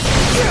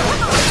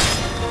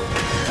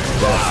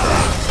 That's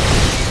that.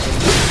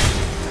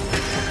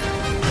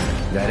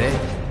 That it?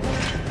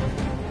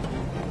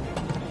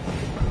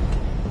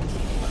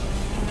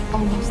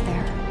 Almost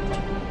there.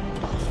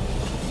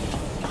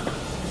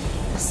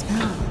 The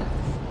smell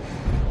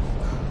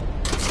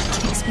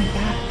takes me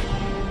back.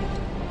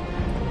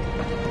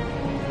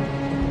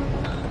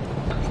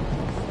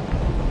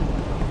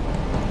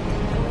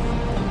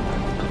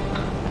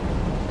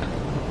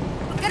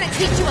 Gonna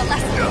teach you a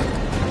lesson.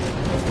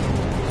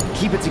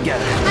 Keep it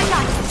together. I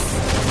got this.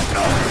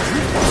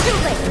 Too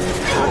late.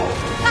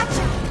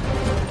 Gotcha.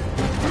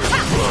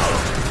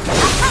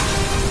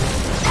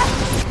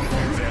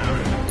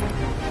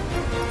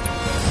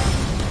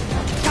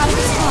 Gotta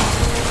be strong.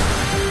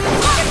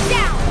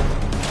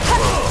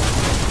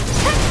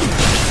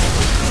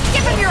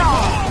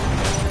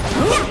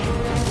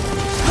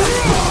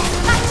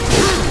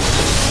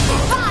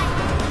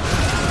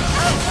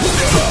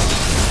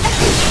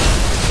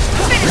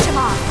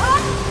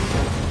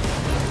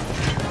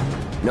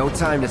 No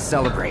time to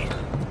celebrate.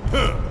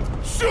 Huh.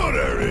 Sure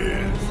there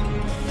is.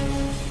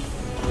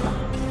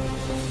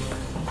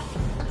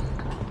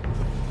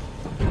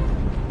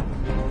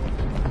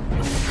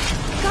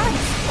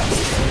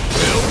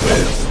 Well,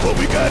 well, what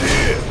we got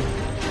here?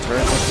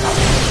 Turrets up top.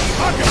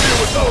 I can deal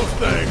with those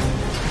things.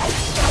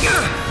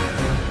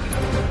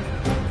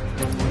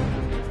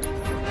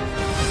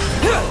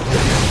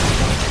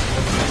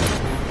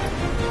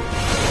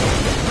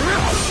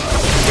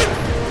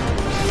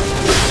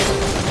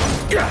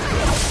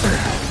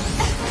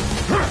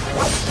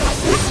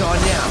 It's on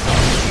now.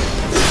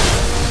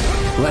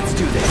 Let's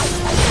do this.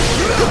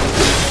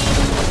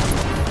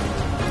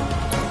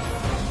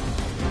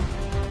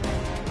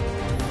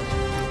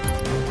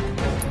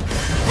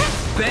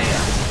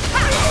 Bam!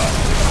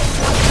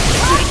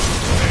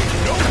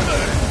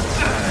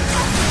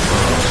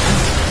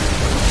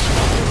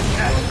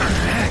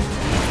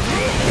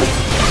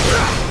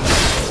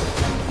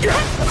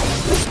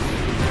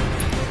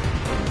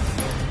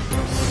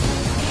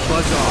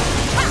 Buzz off.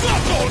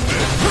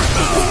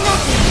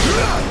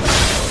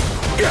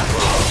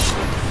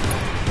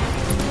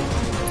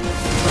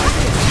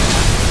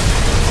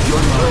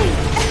 You're mine.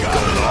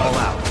 Got it all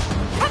out.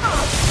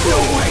 No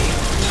way.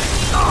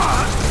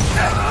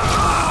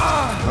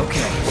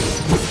 Okay.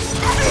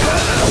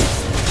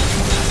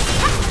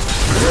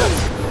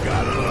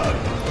 Got it up.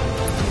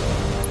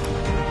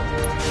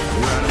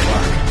 We're out of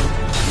luck.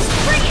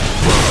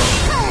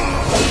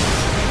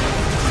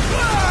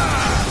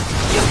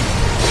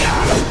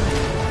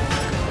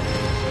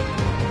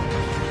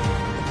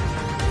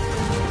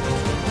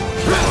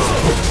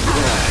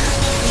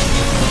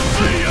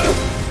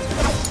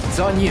 It's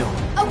on you.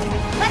 Okay,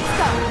 let's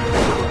go.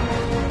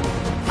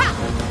 Ha!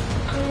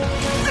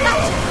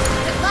 Gotcha.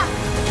 Good luck.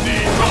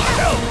 Need my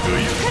help, do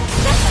you?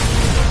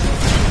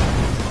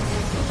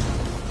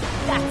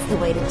 That's the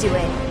way to do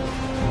it.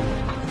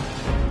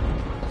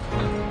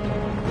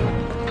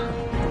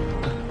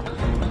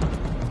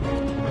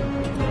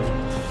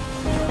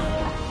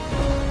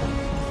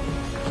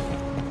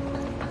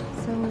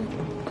 So,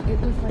 it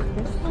was like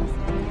this last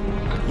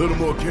night? Little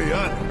more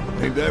chaotic,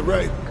 ain't that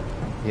right?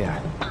 Yeah.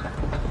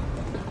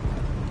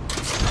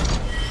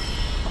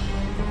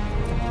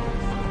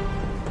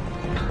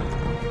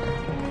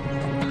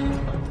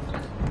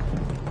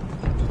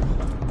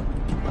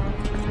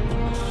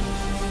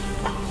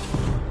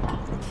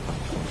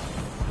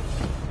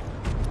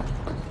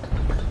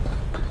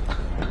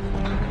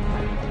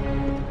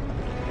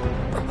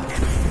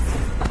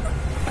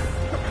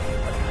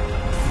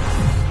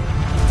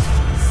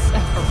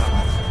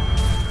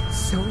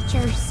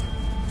 Soldiers.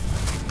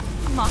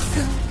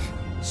 Mako.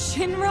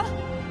 Shinra.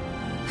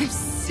 I'm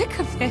sick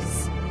of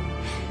this.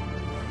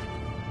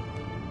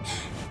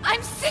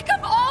 I'm sick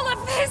of all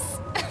of this!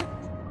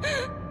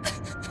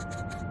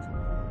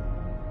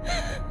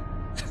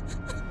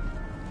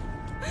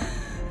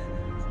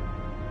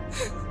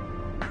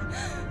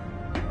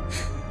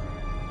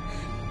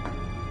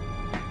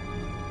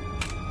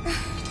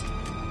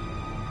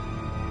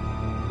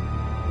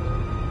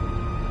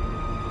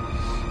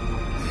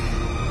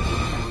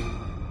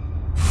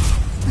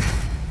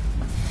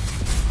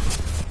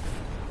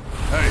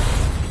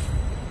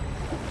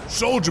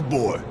 Soldier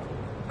boy.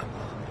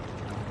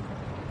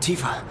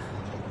 Tifa.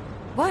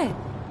 What?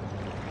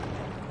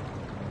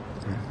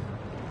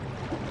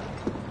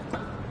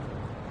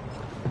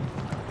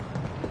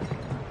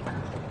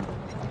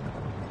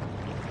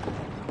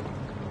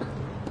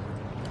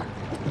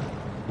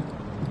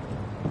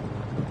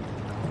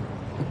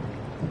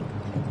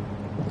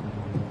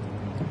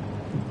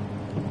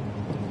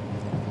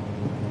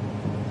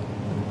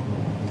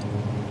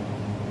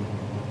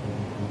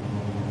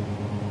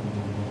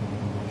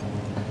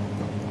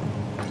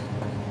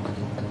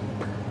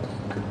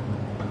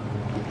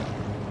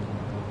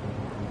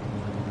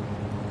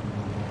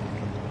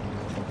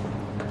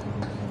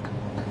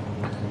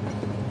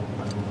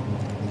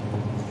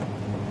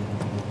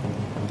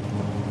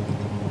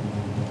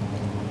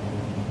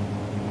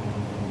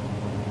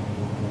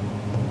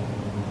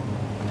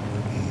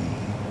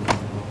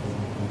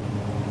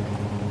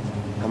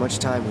 How much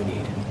time we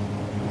need?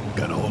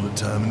 Got all the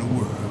time in the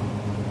world.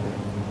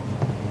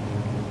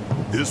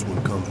 This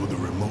one comes with a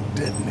remote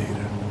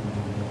detonator.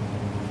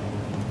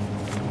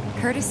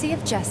 Courtesy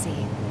of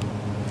Jesse.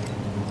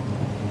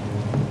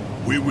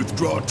 We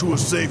withdraw to a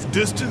safe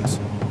distance.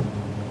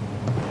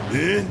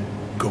 Then,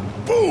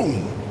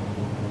 kaboom!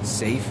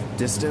 Safe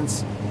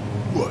distance?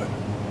 What?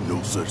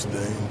 No such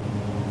thing.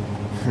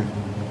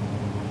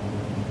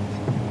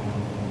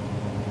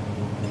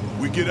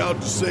 We get out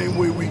the same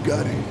way we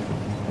got in.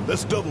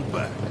 Let's double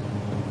back.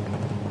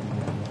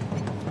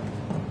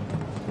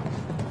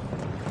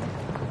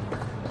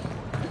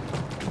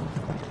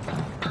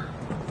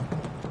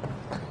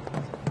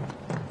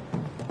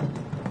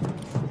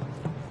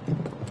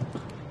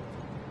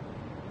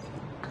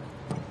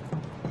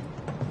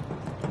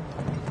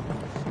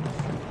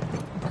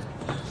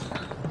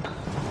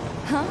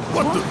 Huh?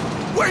 What the?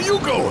 Where you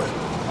going?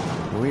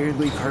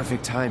 Weirdly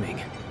perfect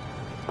timing.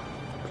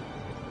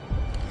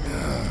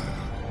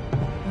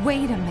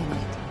 Wait a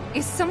minute.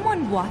 Is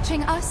someone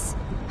watching us?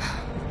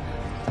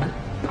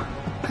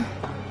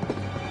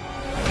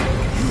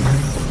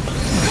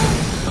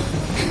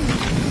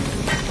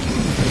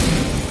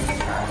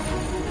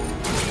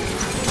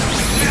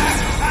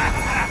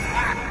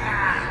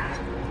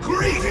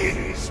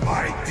 Greetings,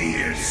 my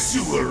dear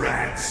sewer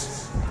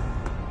rats.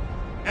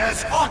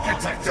 As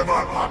architect of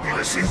our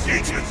populace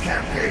engagement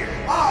campaign,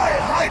 I,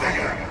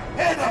 Heidegger,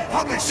 head of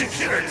public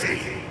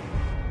security,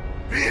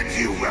 bid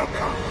you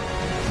welcome.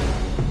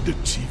 The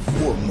chief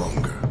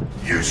warmonger.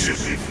 You should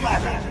be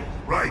flattered.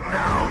 Right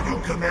now, you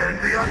command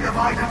the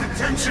undivided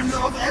attention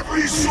of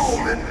every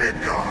soul in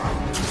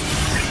Midgard.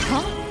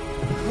 Huh?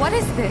 What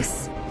is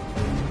this?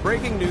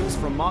 Breaking news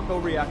from Mako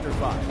Reactor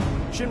 5.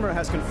 Shinra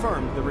has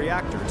confirmed the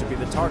reactor to be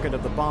the target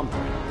of the bomb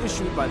threat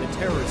issued by the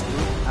terrorist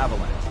group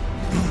Avalanche.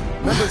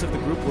 Members of the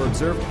group were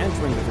observed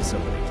entering the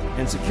facility,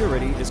 and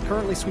security is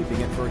currently sweeping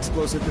it for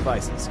explosive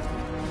devices.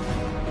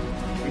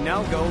 We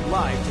now go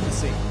live to the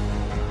scene.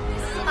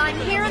 I'm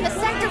here in the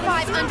Sector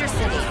 5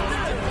 Undercity.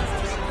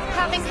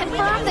 Having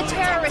confirmed the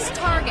terrorist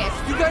target,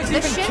 the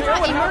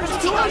Shinra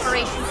Emergency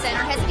Operations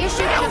Center has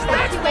issued an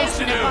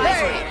evacuation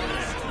advisory.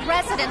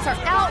 Residents are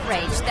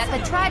outraged that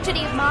the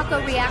tragedy of Mako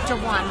Reactor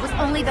 1 was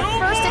only the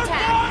first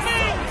attack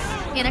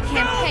in a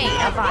campaign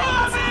of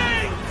violence.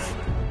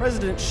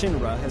 President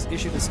Shinra has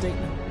issued a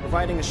statement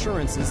providing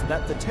assurances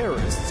that the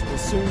terrorists will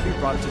soon be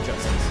brought to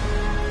justice.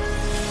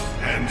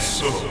 And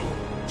so,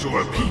 to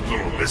a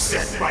people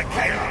beset by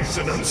chaos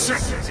and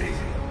uncertainty,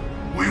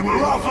 we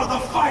will offer the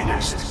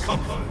finest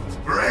comfort,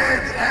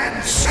 bread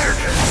and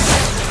service.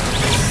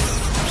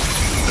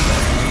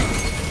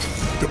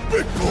 The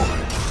big boy.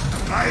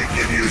 I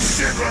give you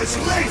Shinra's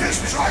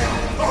latest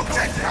triumph of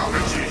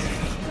technology.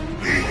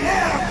 The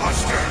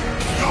Airbuster,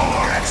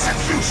 your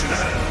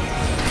executioner.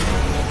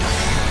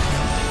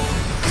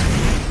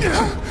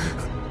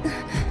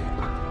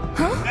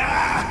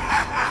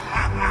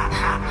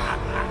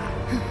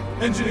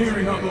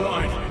 Engineering on the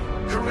line.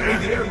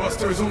 Currently, the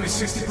Airbuster is only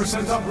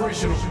 60%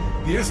 operational.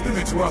 The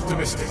estimates were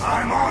optimistic.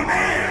 I'm on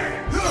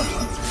air!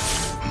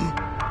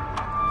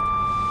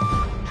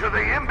 To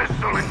the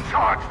imbecile in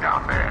charge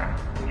down there,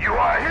 you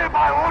are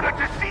hereby ordered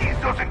to seize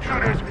those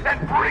intruders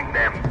and bring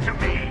them to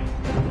me.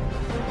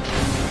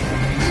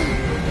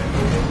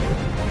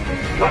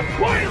 Come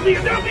quietly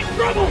or there'll be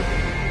trouble!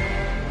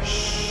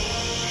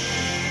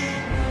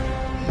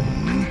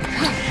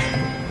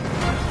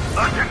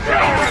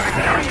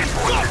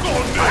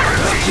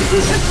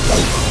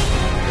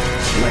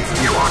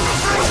 You are the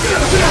first to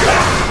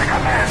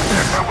command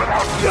center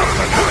without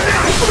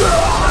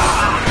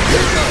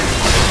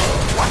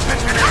what's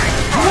engineering?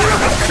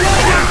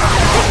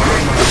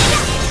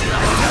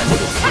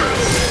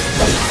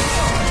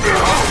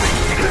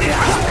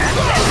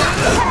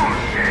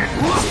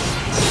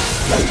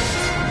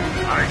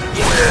 I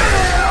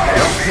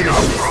swear,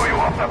 I'll throw you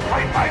off the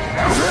plate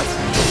myself.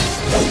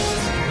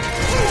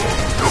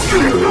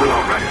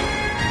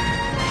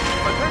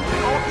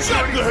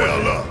 Shut the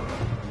hell up!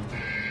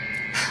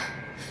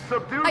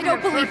 I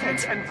don't believe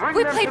it.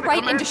 We played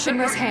right into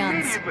Shinra's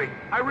hands.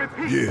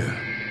 Yeah,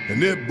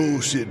 and their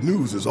bullshit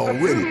news is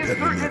already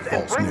peddling their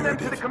false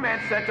narrative. To the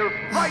command center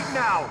right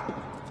now.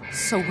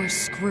 So we're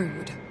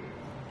screwed.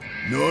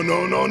 No,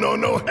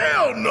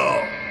 hell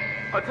no!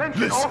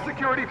 Attention, Listen, all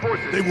security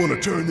forces. They want to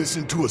turn this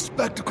into a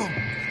spectacle?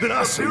 Then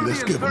I say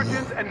let's give them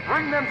one. And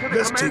bring them to the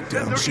Let's take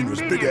down Shinra's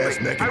big-ass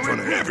neck in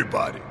front of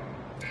everybody.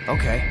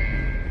 Okay.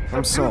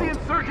 I'm sold. The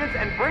insurgents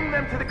and bring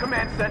them to the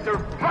command center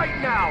right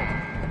now.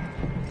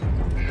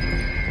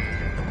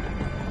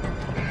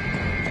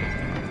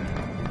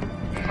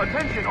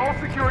 Attention, all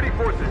security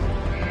forces.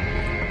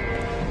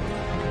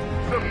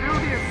 Subdue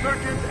the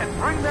insurgents and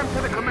bring them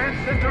to the command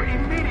center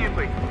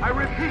immediately. I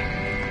repeat.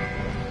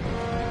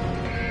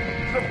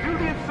 Subdue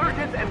the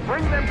insurgents and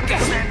bring them to the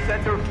command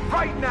center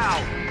right now.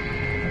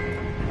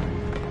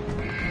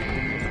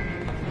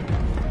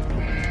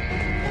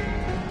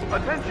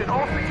 Attention,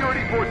 all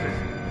security forces.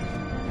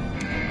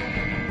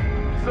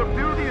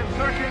 Subdue the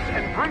insurgents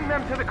and bring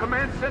them to the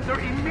command center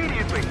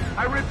immediately.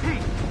 I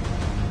repeat.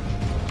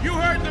 You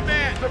heard the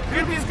man!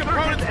 Subdue the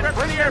insurgents and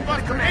bring them to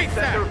the command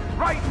center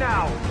right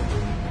now.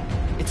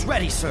 It's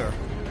ready, sir.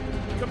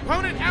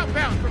 Component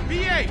outbound for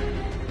VII.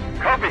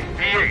 Copy,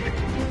 V8.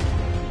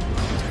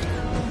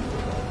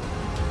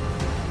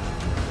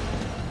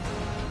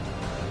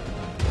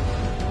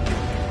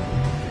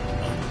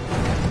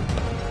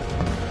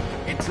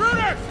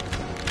 Intruders!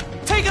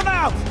 Take him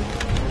out!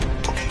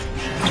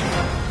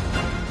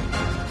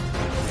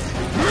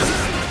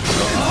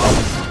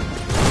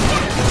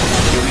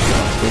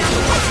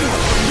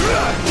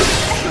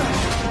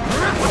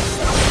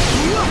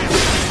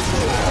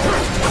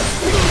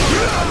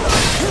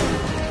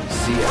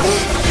 See ya.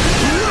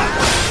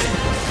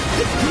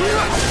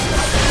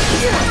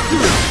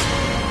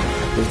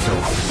 It's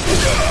over.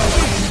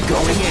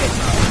 Going in.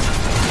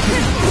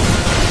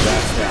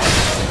 That's that.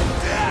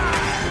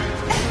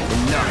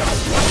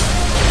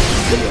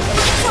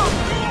 Enough.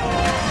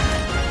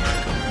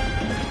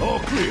 All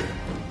clear.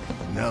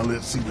 Now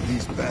let's see what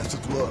these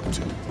bastards were up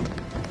to.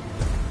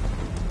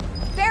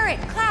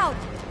 Barrett, Cloud!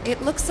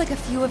 It looks like a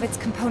few of its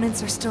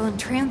components are still in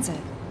transit.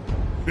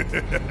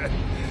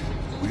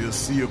 We'll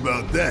see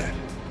about that.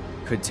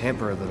 Could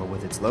tamper a little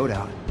with its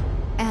loadout.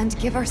 And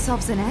give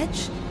ourselves an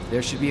edge?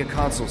 There should be a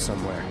console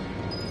somewhere.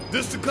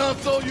 This the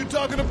console you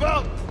talking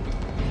about?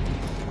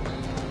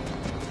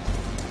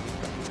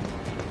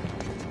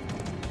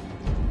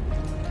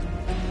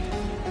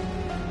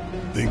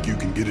 Think you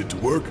can get it to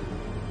work?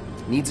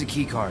 Needs a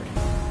keycard.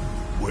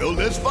 Well,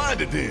 let's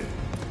find it then.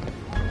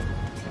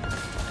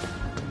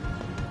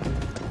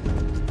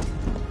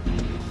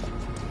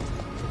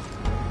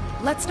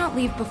 Let's not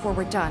leave before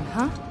we're done,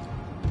 huh?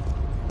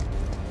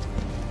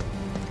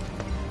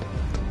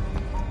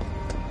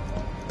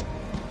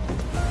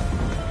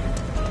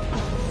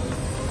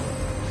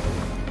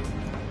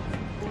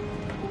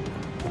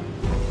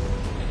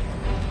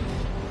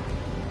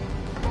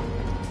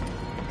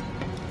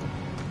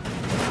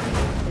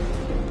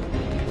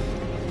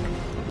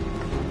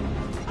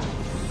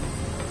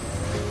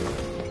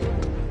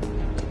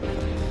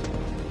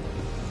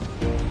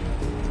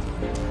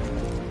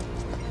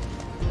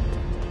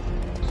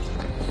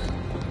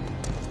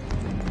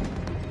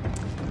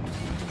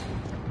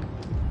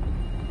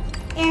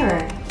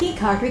 Error.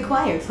 Keycard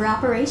required for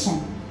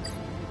operation.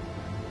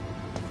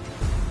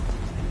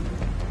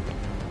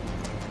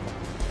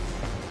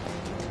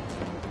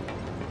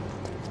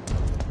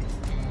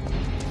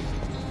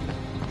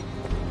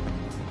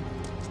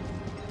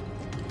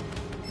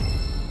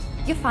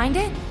 You find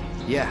it?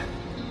 Yeah.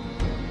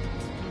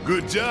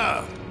 Good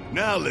job.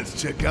 Now let's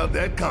check out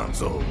that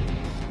console.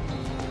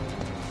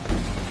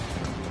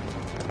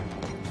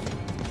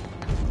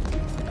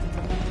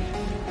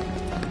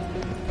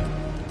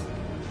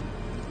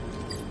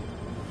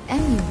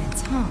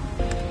 M-units, huh?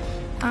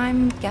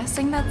 I'm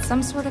guessing that's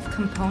some sort of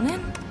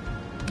component?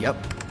 Yep.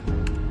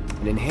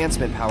 An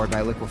enhancement powered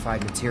by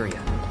liquefied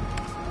materia.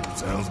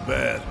 Sounds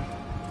bad.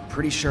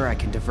 Pretty sure I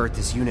can divert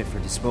this unit for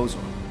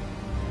disposal.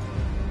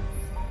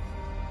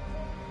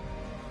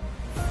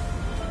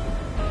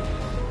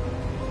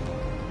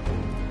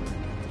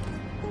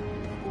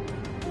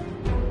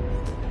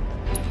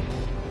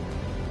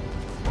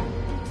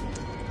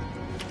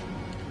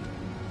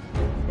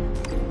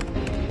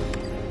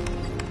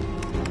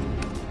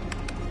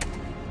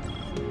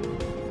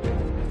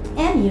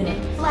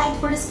 M-unit flagged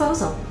for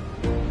disposal.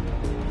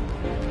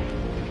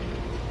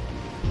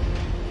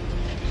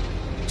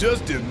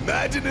 Just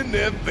imagining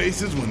their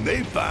faces when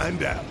they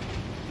find out.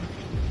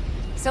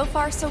 So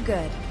far, so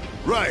good.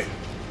 Right.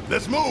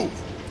 Let's move.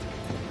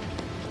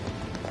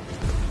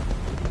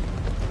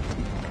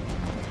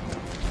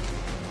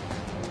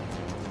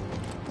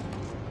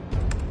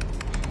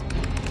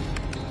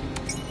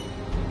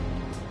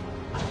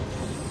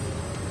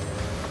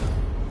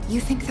 You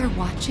think they're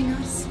watching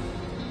us?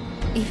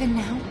 Even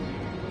now?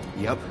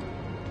 Yep.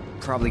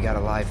 Probably got a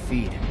live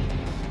feed.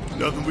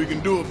 Nothing we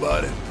can do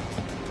about it.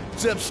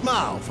 Except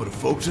smile for the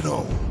folks at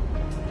home.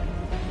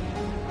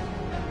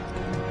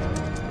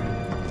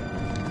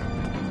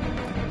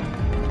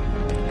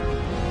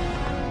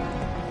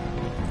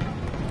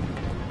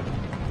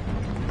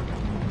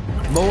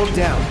 Mow him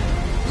down.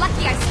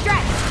 Lucky I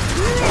stretched!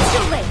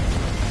 Too late!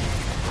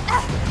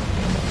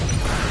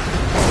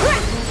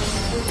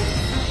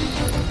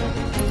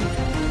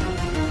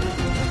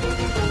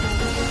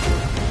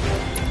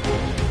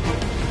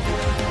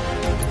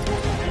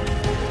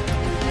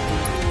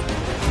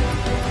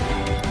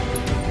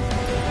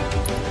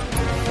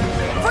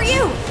 For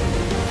you!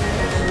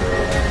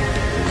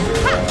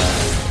 Ha!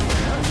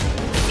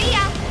 See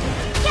ya!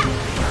 Yeah!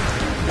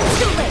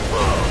 Too late!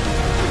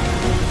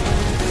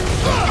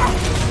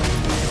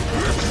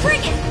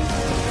 Bring it!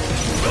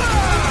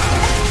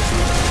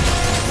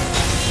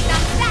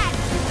 Not bad!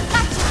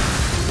 Gotcha!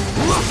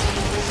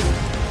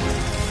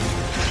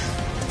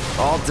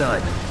 All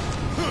done.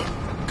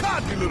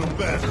 Cocky little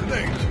bastard,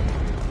 ain't you?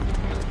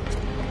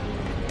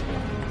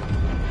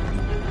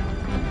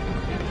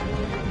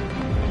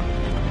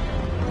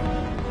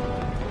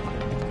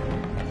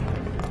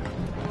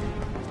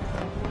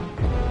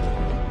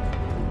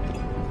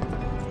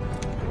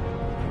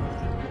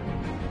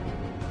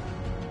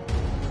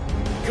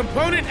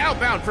 Component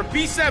outbound from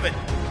VII.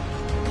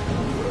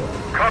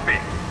 Copy.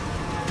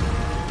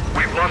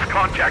 We've lost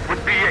contact with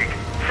VIII.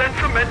 Send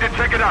some men to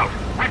check it out.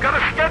 We've got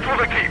a schedule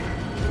to keep.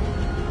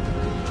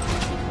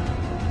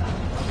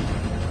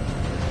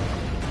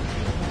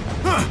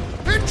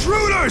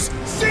 Intruders!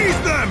 Seize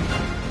them!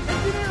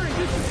 Engineering,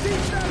 this is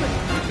VII.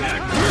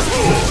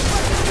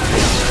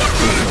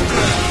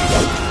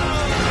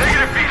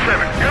 Negative V7.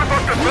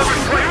 Airbuster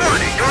delivery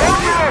priority. You're on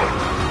your own.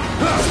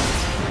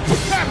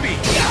 Copy.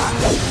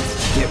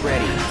 Get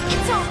ready.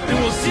 And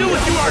we'll deal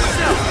with you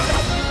ourselves.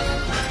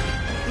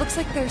 Looks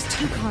like there's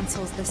two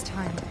consoles this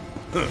time.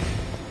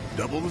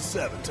 Double the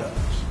sabotage.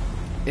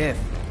 If.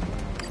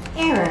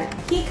 Error.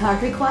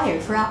 Keycard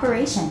required for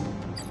operation.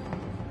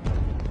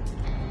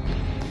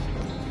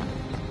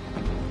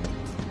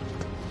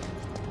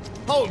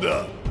 Hold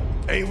up.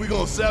 Ain't we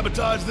gonna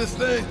sabotage this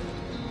thing?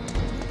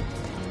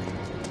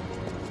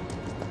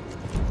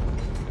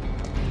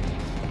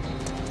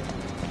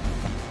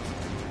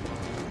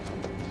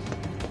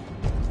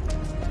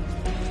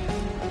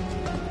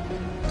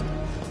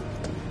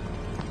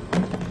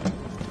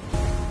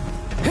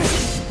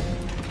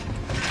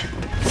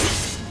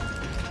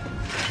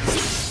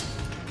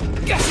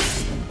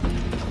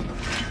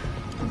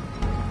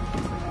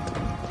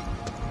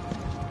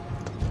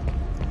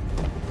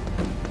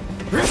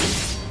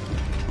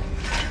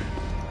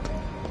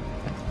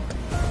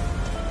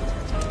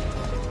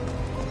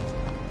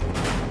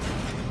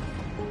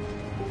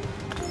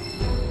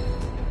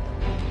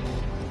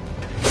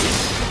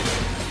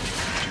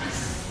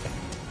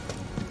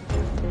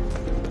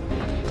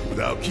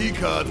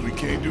 keycards, we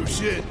can't do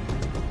shit.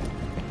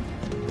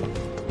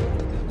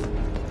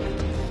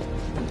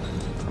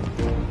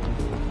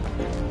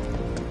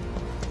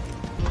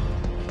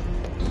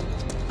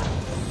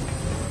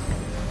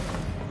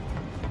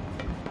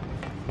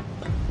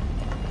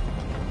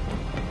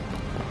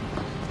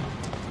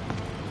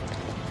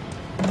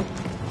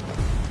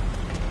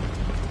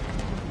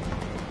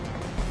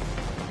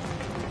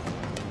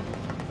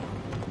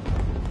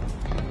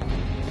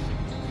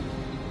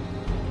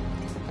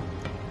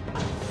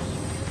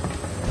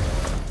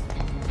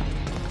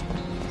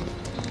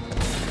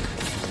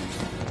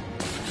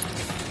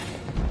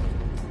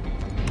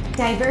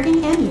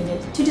 Diverting M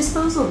unit to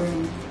disposal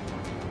room.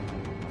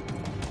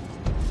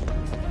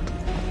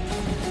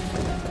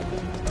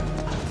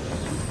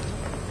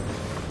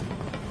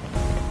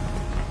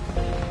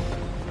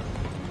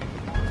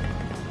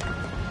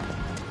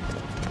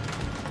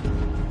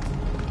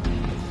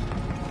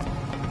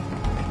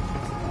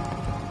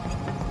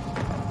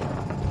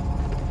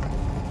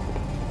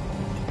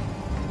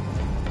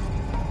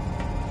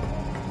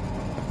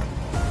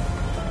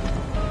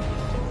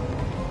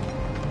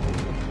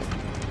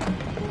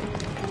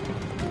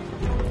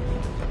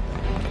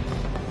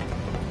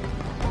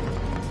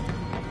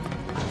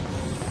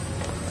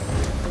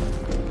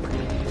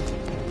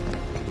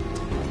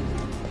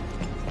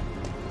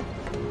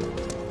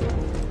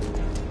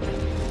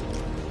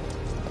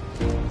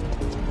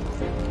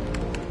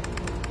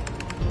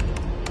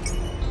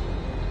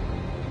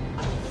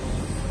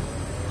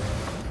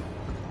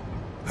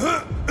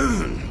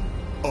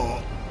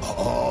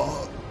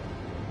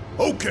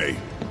 Okay,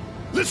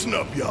 listen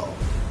up, y'all.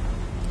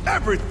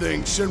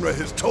 Everything Shinra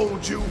has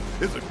told you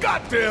is a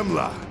goddamn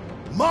lie.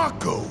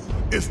 Mako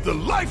is the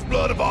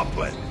lifeblood of our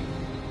planet.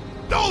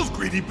 Those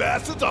greedy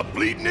bastards are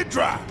bleeding it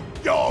dry.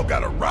 Y'all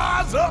gotta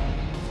rise up.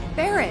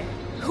 Barrett,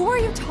 who are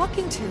you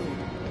talking to?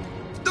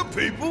 The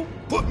people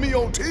put me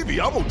on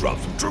TV. I'm gonna drop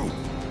some truth.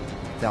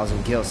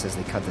 Thousand Gil says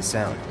they cut the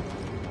sound.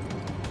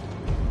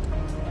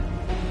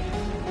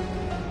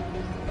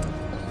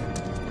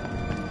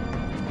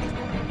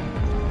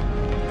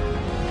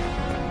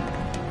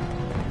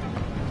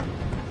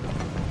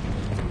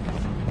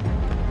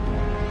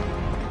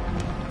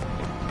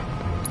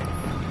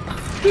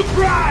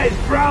 Surprise,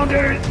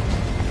 Browners!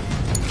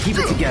 Keep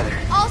it together.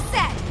 All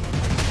set.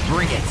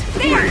 Bring it.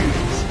 There.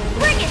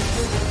 Bring it.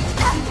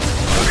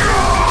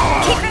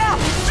 Keep it up.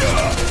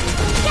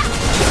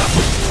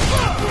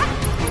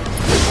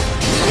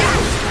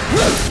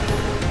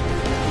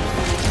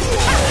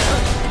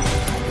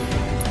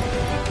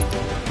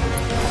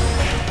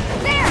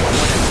 There.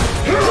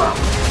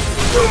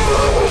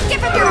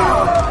 Give him your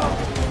all.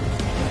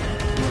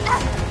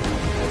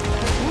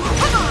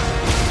 Come on.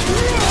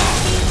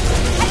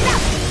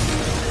 Enough.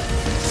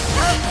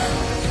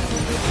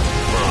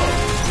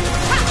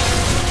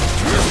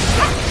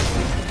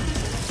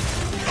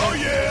 Oh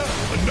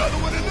yeah, another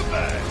one in the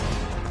bag.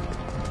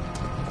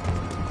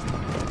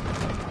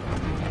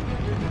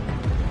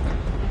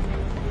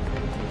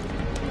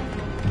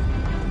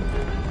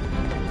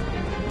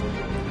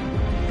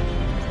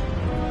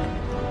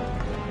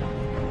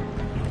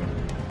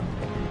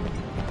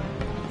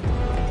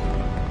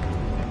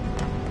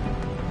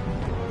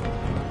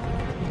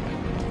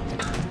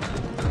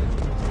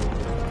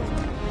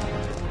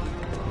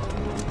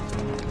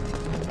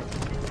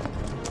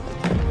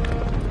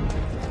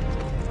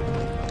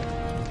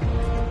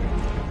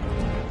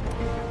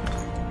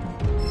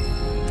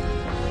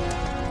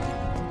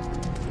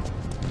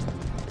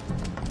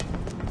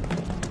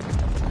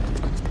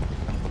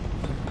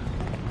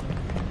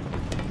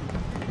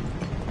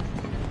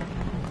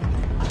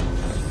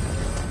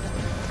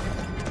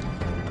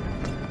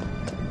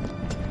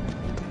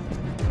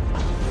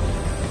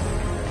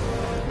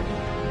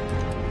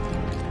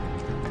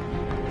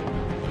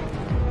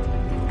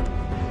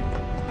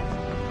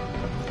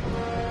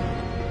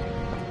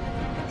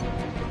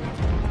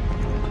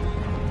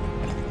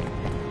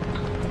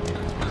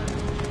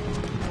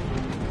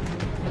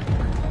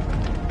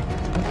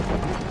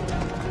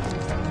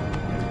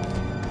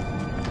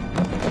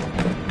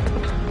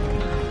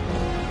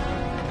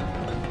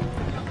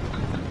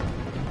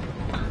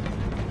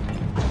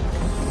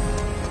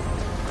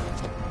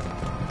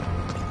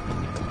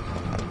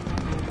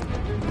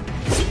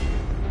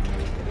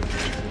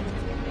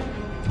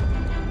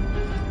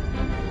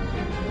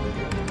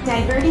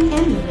 Diverting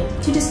M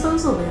unit to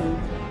disposal room.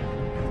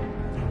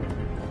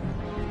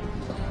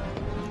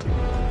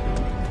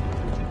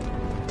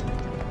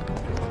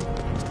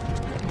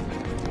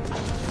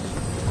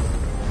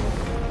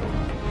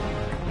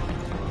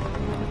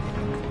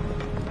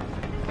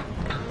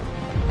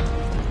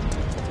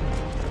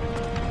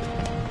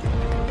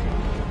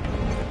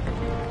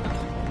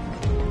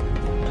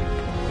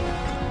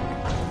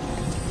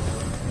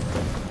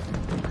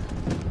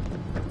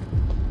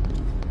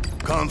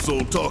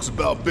 Console talks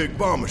about big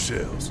bomber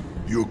shells.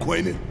 You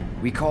acquainted?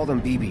 We call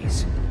them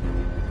BBs.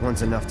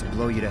 One's enough to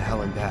blow you to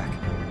hell and back.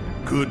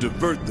 Could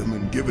divert them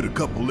and give it a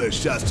couple less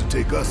shots to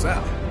take us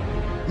out.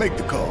 Make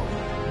the call.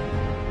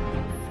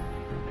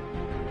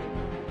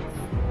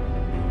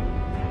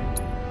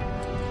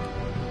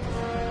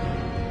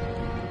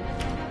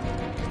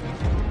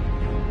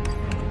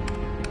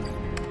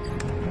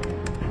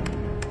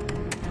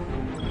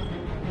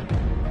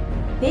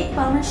 Big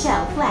bomber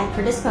shell flagged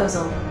for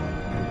disposal.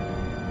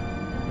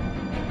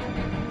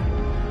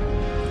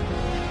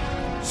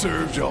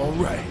 Serves you all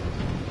right.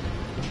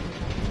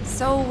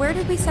 So where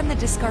did we send the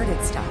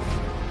discarded stuff?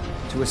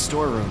 To a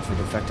storeroom for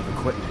defective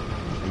equipment,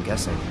 I'm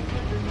guessing.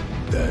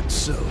 That's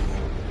so.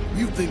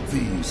 You think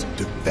these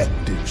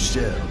defective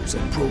shells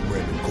and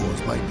programming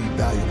cores might be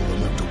valuable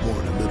enough to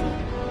warrant a little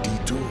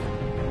detour?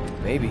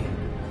 Maybe.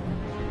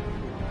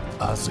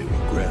 I say we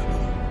grab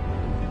them.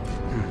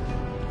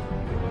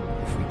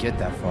 If we get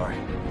that far.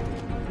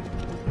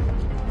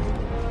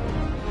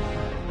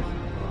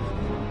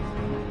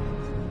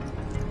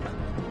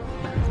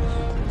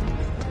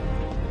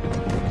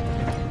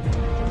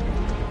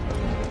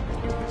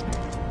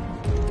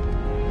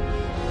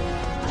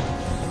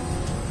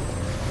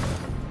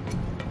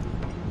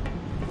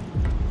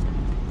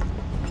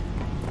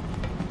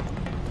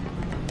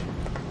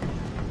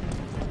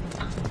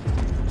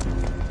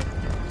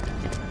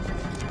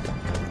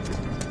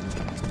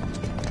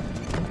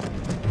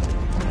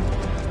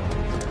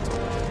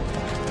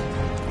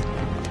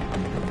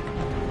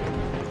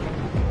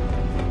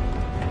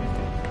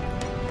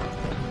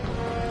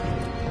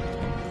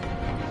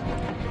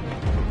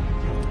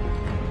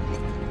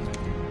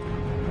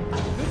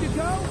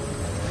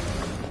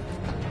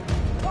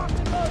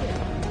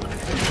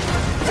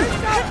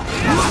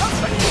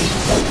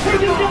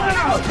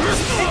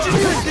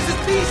 Engineers, this is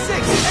V6!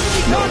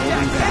 Enemy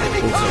contact!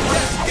 Enemy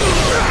contact!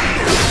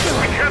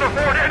 We can't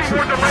afford any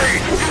more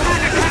delays! You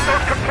need to keep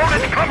those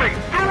components coming!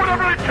 Do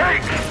whatever it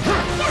takes!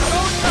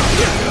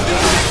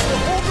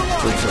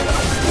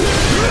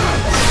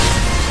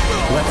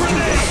 Let's do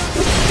this.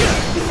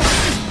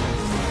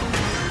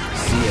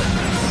 See ya.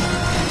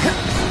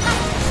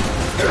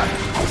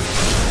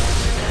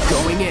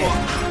 Going in.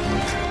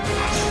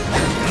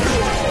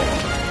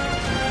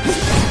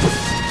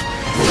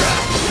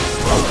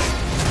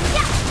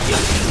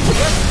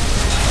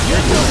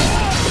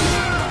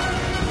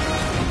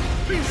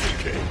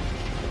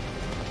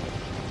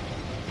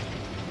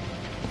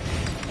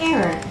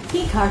 Error.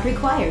 Keycard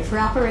required for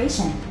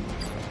operation.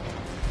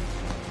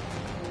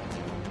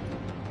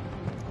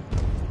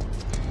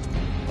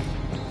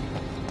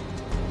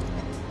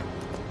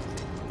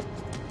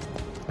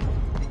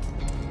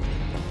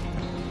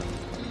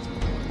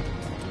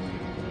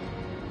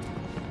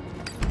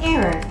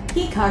 Error.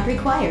 Keycard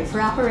required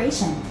for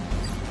operation.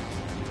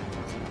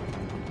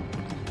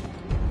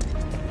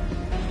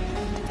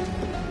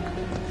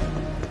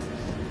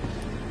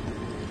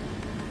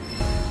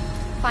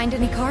 Find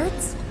any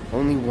cards?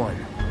 Only one.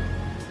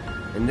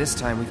 And this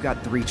time we've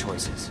got 3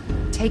 choices.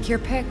 Take your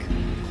pick.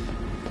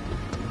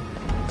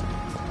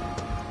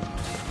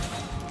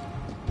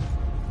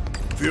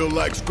 Feel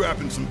like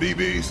scrapping some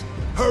BBs?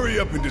 Hurry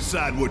up and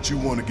decide what you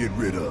want to get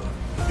rid of.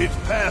 It's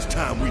past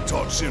time we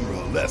taught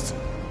Shinra a lesson.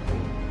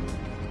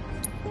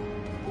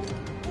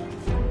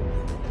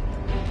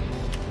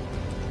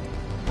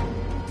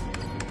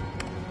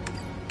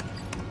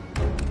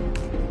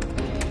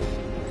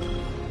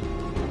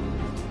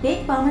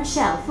 Big bomber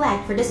shell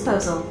flagged for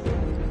disposal.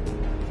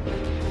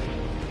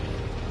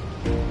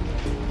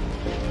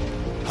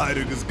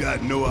 Heidegger's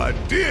got no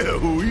idea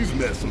who he's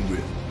messing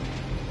with.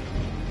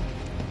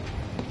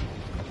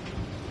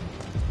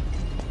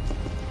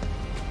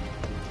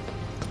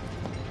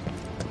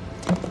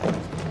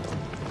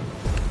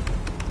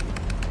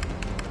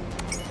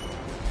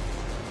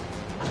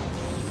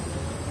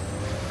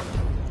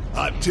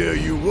 I tell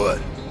you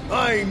what,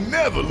 I ain't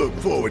never looked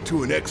forward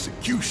to an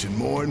execution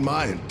more in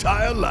my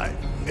entire life.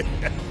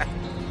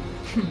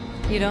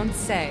 You don't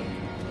say.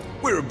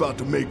 We're about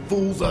to make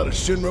fools out of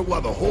Shinra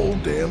while the whole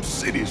damn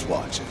city's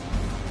watching.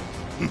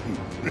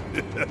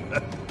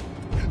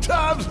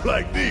 Times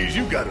like these,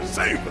 you gotta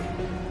savor.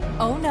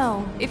 Oh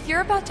no, if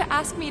you're about to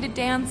ask me to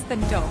dance, then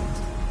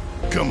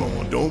don't. Come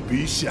on, don't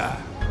be shy.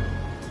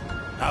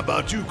 How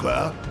about you,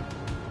 Cloud?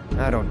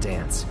 I don't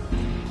dance.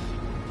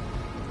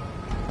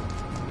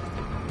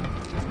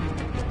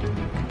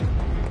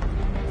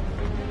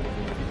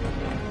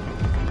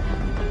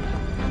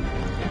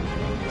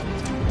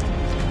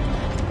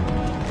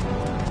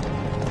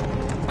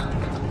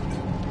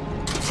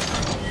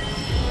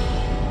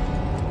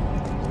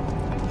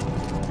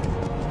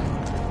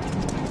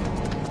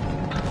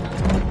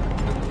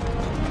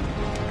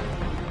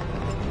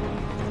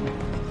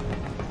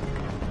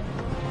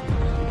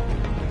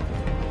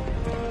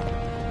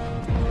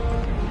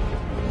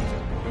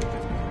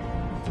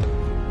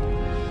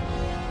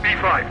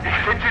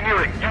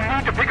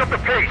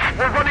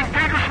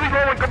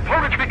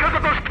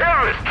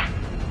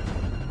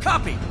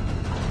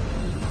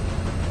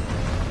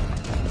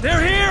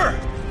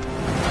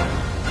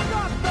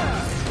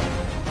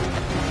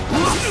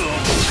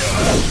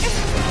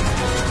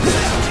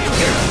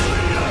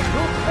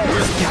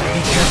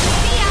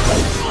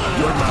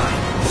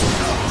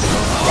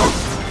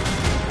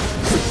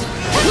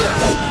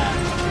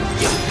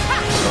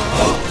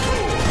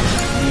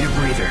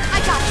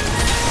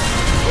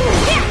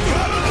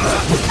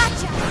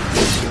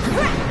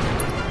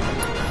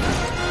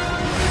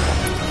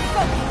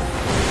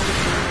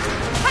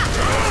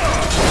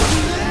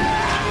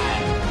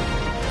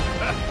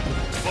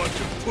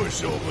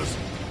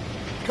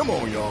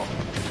 on, y'all.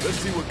 Let's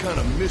see what kind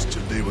of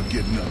mischief they were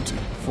getting up to.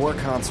 4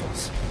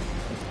 consoles.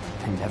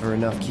 And never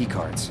enough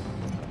keycards.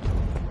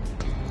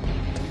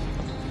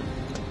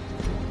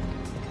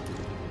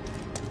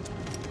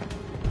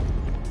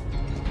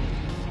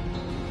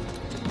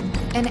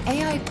 An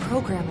AI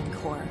programming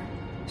core.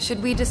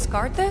 Should we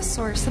discard this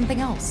or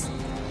something else?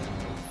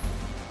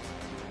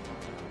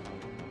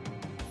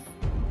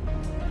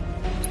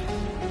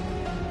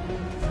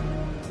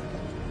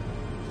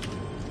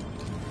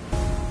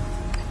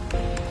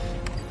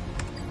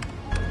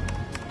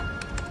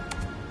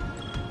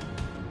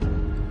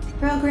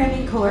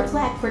 Programming core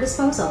flagged for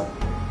disposal.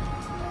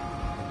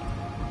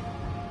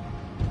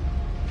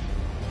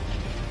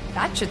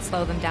 That should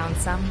slow them down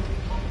some.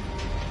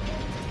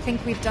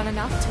 Think we've done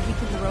enough to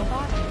weaken the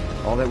robot?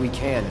 All that we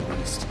can, at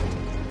least.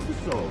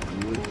 It's all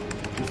good.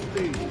 The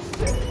stage is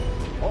set.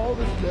 All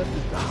that's left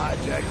is to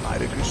hijack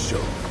Heidegger's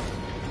show.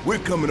 We're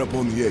coming up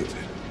on the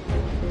exit.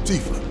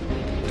 Tifa,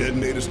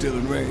 detonator still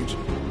in range?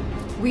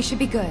 We should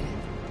be good.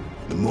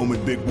 The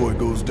moment Big Boy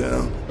goes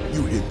down,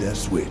 you hit that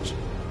switch.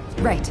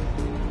 Right.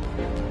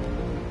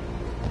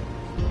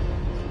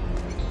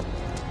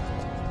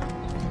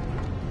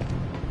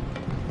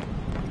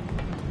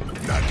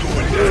 Not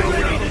going down.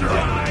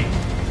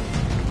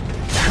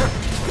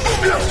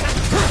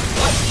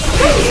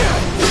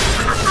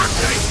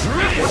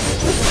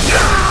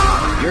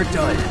 You're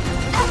done.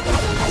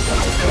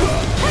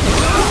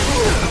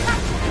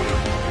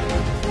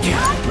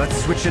 Let's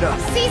switch it up.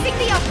 Seizing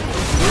the opening!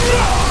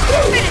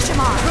 Finish him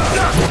off!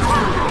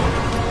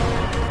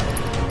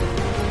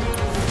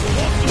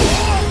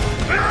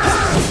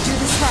 Do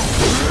this right.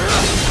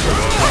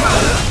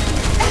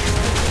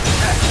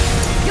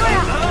 You're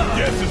up!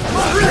 Yes, it's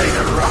ready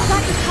to rock.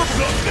 Got you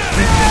covered.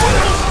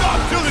 Stop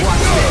till it's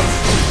Watch done. this.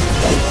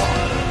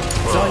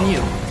 It's on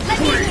you. Let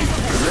me handle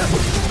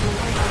this.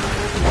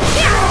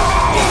 Here!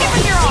 Give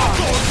it your all!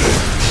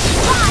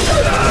 Fine!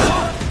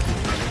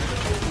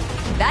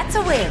 That's a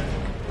win.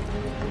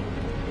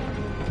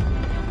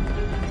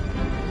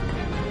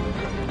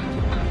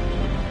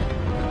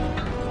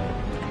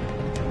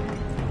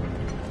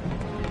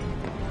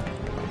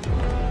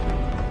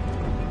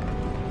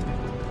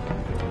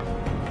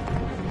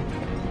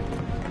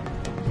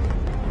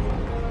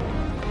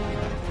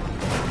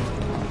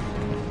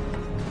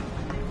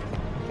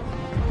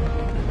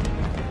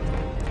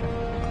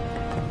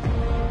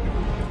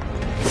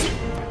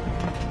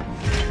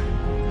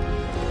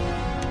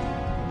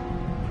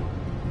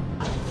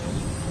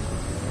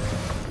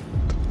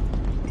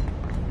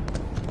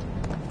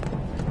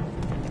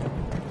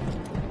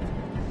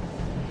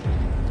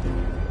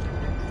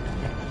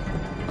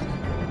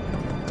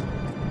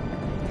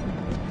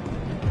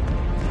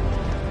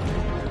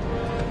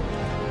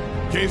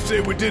 Can't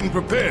say we didn't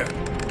prepare.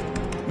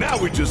 Now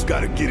we just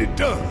gotta get it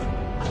done.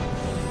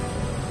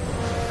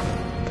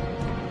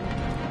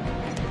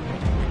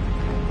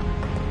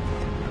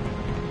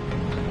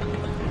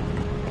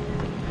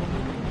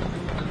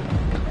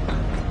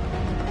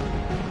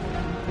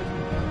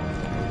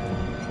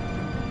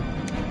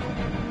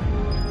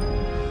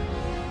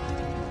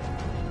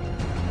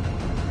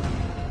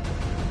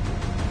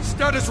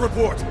 Status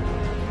report.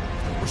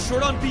 We're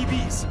short on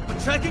BBs, but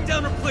tracking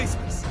down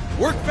replacements.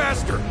 Work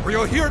faster, or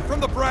you'll hear it from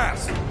the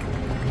brass.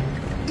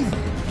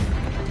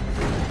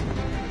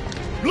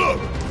 Look,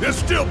 they're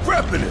still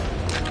prepping it.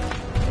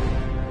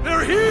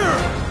 They're here!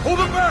 Hold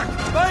them back!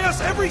 Buy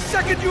us every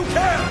second you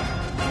can!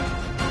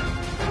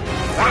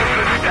 What is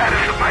the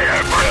status of my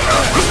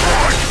adversarial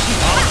report?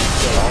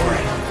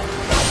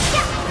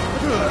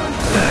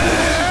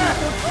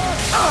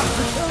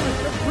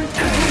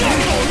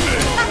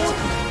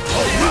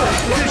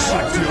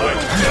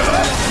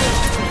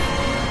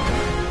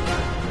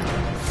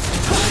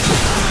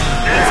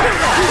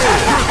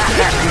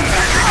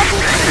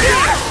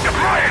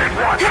 Deploy it at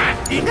once!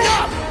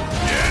 Enough!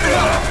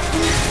 Yeah!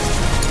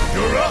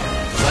 You're up!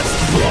 Let's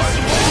deploy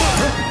some more!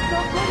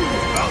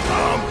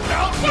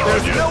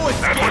 There's no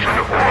escape! That was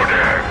an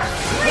order!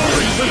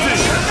 Holding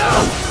position!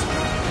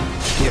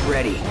 Get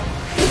ready.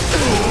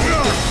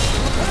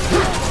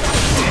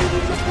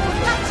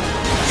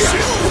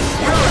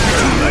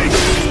 Too late!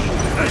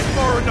 That's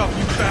far enough,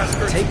 you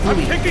bastard! Take the I'm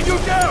lead. taking you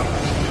down!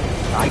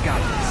 I got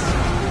this.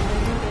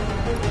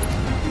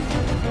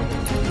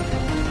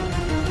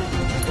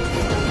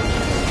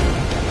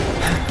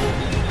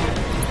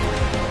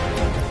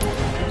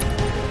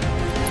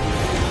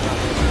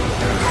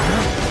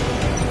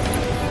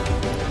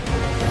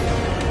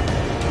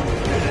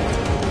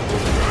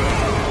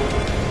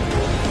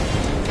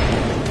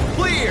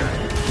 Clear!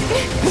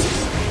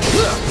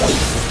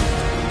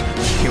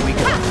 Here we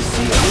go.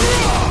 See ya.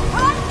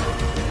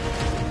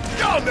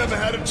 Y'all never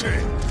had a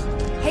chance!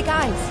 Hey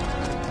guys.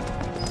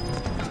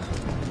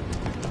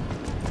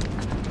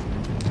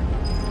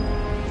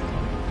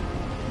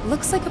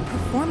 Looks like a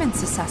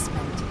performance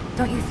assessment,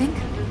 don't you think?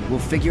 We'll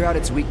figure out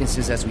its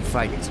weaknesses as we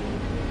fight it.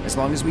 As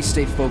long as we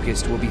stay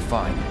focused, we'll be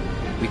fine.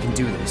 We can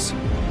do this.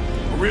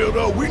 For real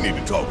though, we need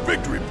to talk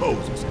victory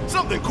poses.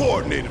 Something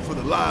coordinated for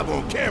the live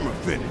on camera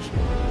finish.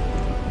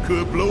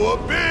 could blow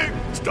up big,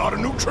 start a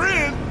new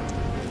trend.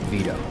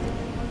 Veto.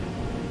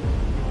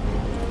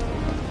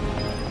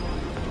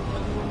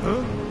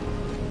 Huh?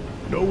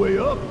 No way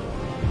up?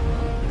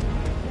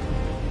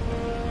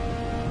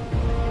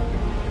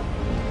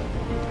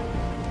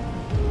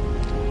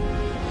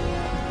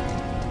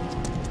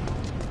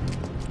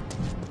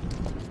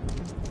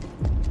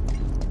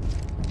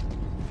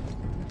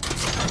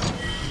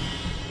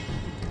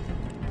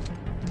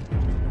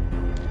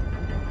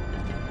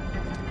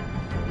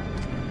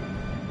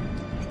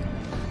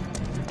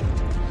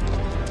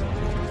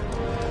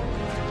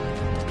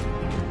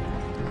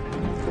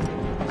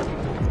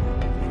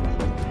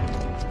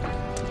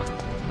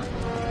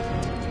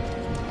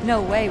 No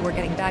way we're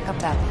getting back up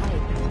that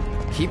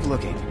pipe. Keep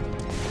looking.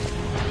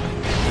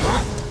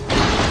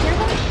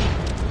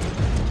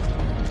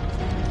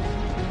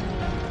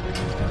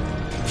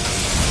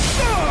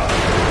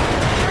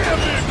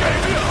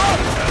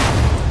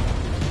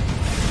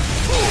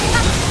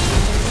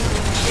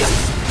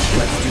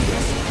 Let's do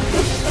this.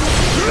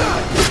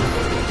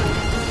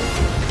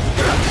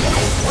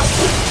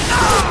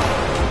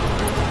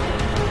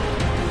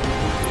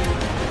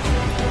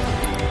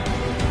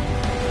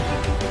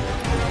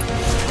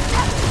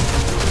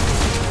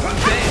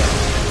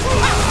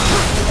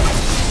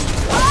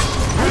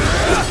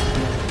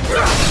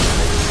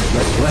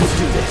 Let's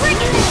do this.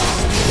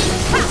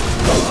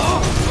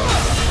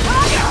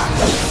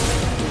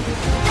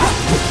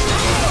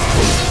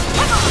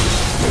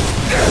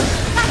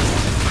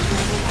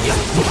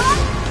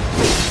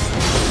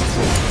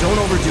 Don't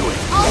overdo it.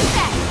 All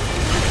set.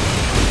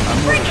 I'm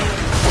Bring ready. it.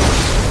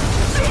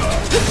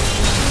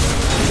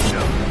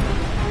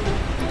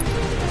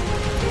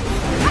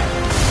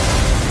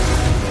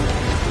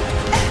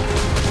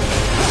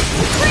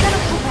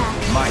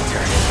 My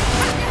turn.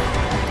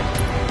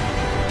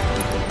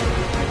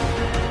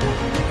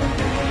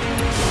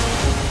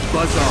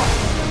 Buzz off.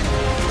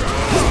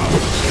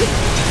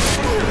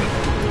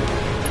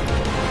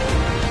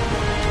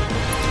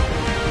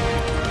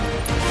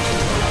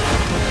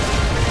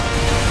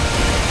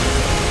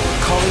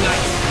 Calling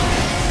ice.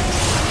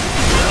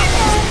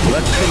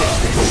 Let's finish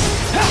this.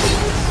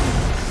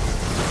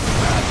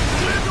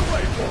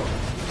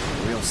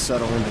 Real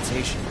subtle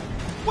invitation.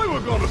 We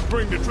were gonna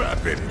spring the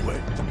trap anyway.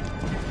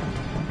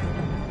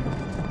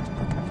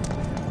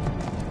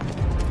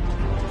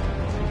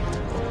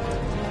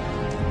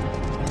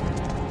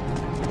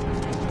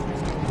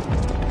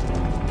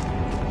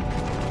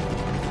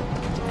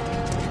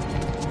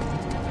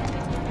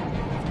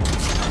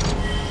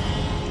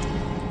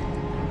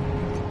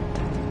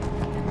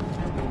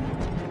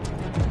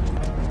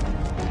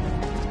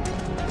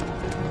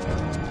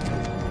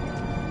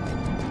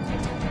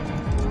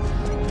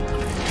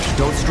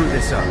 Don't screw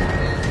this up.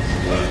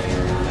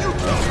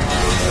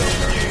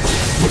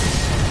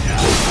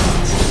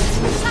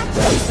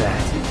 That's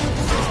that.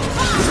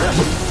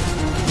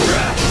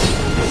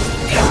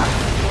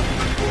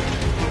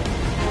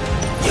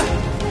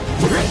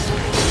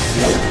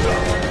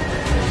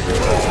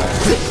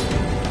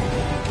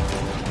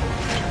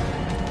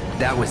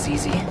 That was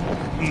easy.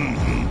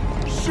 Mm-hmm.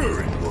 Sure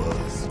it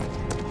was.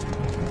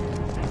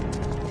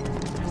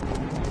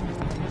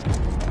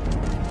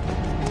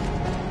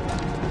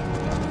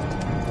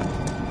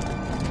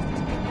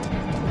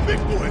 Big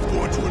boy's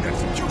going to an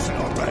execution,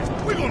 all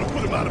right. We're gonna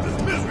put him out of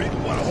his misery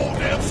while the whole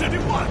damn city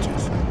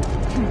watches.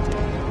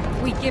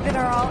 We give it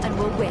our all and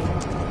we'll win.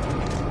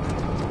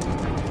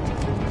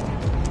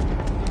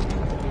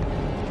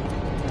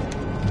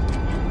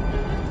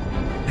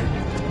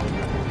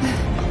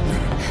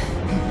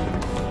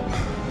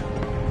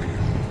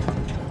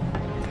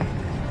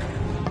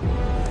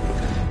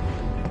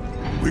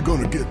 We're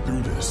gonna get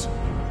through this.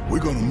 We're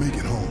gonna make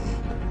it home.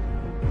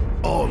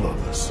 All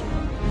of us.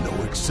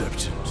 No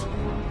exceptions.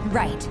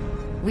 Right.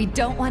 We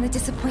don't want to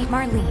disappoint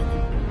Marlene.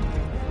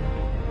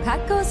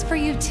 That goes for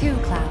you too,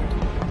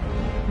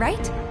 Cloud.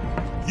 Right?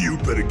 You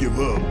better give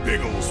her a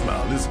big old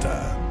smile this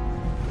time.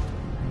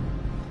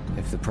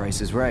 If the price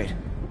is right.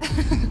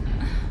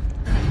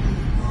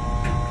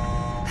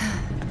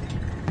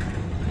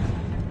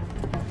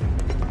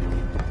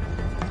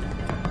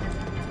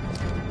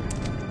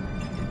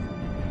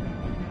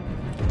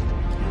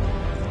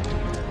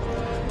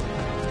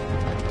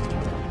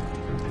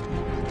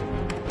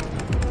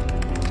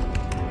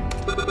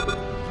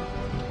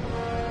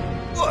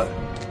 What?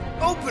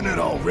 Open it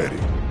already.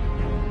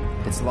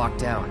 It's locked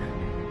down.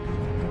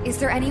 Is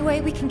there any way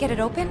we can get it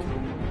open?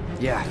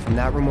 Yeah, from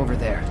that room over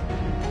there.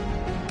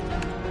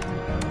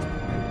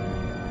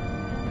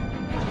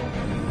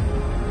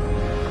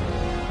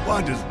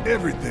 Why does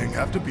everything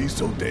have to be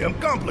so damn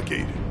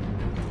complicated?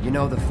 You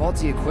know, the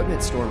faulty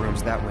equipment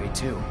storeroom's that way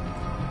too.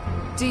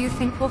 Do you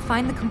think we'll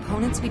find the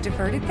components we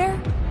diverted there?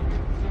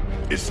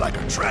 It's like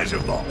a treasure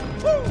vault.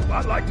 Woo!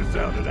 I like the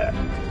sound of that.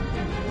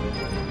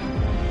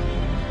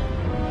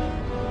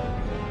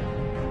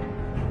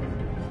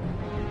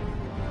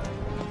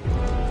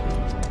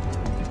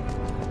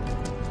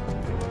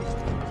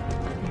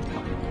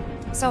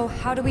 So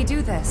how do we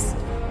do this?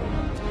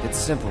 It's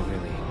simple,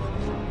 really.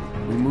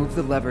 We move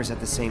the levers at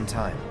the same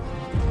time.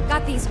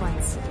 Got these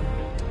ones.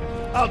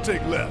 I'll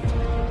take left,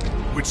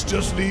 which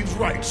just leaves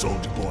right,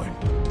 soldier boy.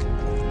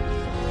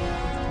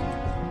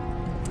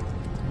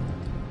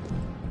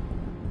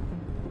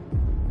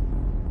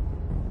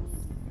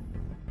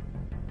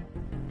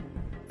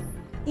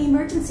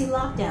 Emergency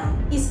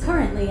lockdown is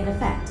currently in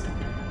effect.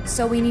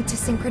 So we need to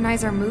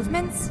synchronize our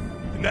movements?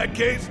 In that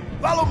case,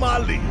 follow my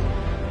lead.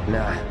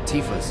 Nah,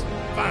 Tifa's.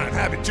 Fine,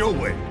 have it your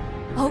way.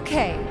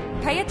 Okay,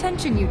 pay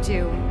attention, you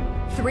two.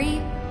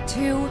 3,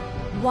 2,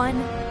 1.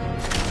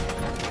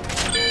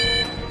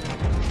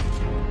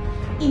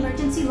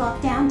 Emergency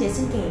lockdown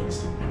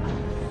disengaged.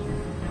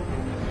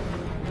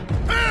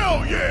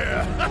 Hell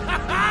yeah!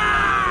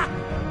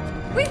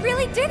 We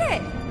really did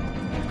it!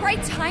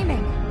 Great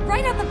timing.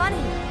 Right on the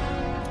money.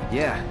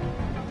 Yeah.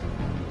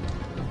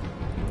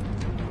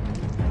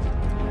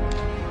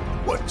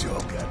 What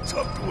y'all got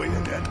tucked away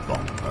in that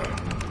vault, huh?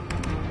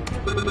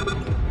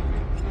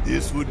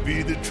 This would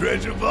be the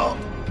treasure vault?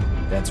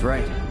 That's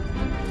right.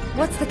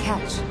 What's the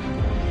catch?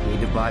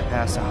 Need to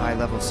bypass a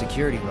high-level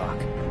security lock.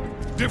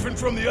 Different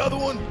from the other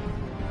one?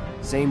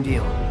 Same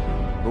deal.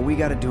 But we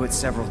gotta do it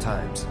several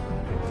times.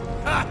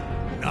 Ha!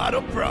 Not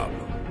a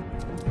problem.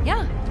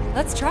 Yeah,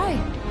 let's try.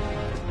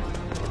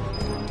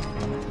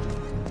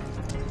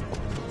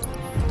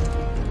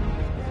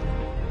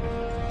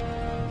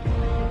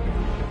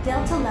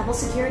 Delta level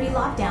security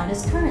lockdown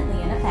is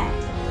currently in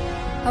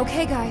effect.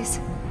 Okay,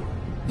 guys.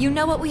 You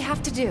know what we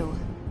have to do.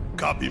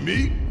 Copy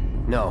me?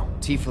 No,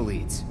 Tifa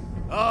leads.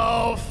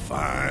 Oh,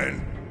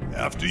 fine.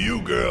 After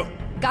you, girl.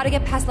 Gotta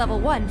get past level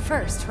 1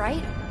 first,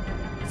 right?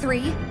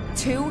 3,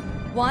 2,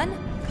 1.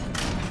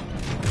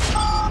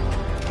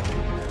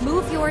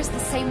 Move yours the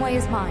same way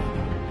as mine.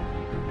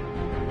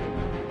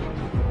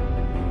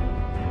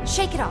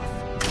 Shake it off.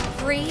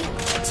 3,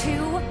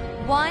 2,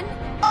 1.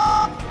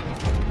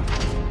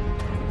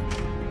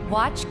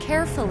 Watch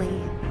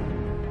carefully.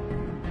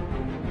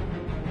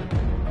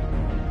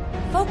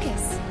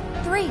 Focus.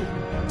 3,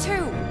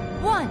 2,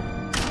 1.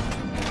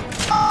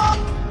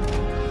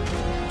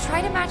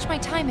 Try to match my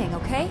timing,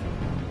 okay?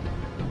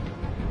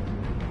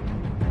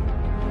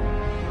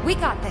 We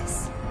got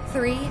this.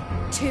 3,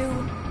 2,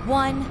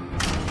 1.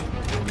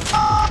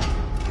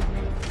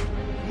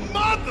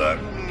 Mother!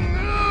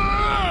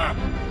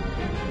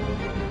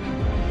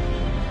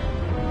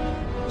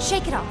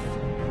 Shake it off.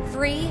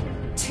 3,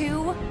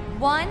 2,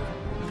 1.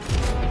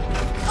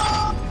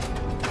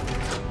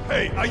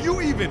 Hey, are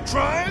you even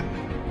trying?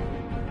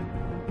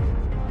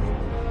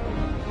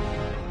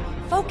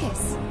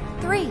 Focus.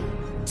 3,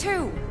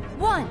 2,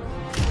 1.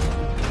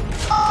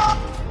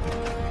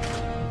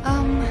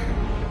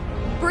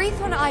 Breathe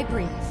when I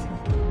breathe.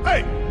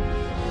 Hey,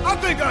 I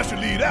think I should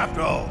lead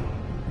after all.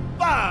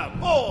 5,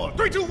 4,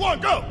 3, 2, 1,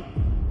 go!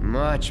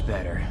 Much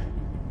better.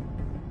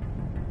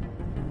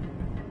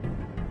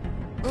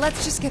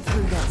 Let's just get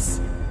through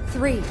this.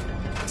 3,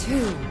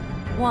 2,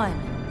 1.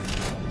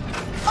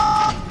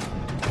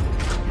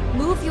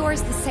 Move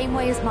yours the same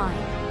way as mine.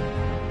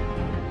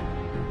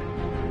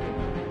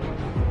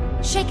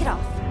 Shake it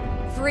off.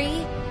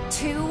 3,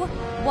 2,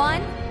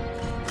 1.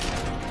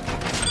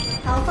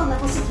 Alpha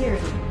level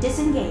security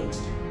disengaged.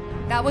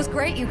 That was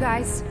great, you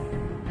guys.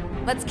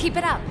 Let's keep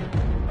it up.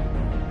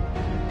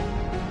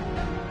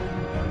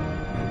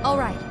 All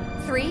right.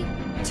 3,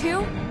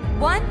 2,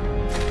 1.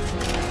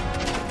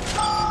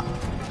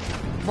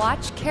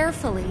 Watch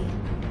carefully.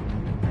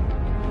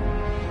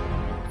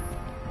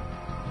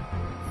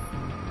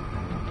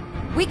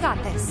 We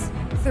got this.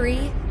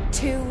 3,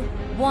 2,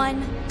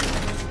 1.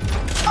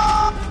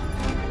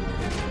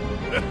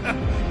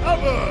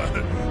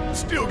 I'm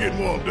still getting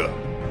warmed up.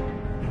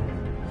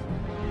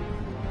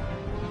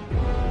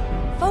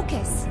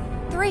 Focus.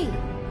 3,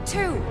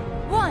 2,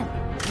 1.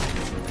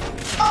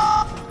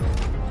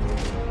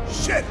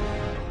 Shit!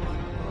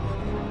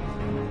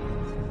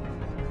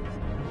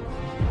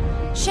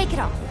 Shake it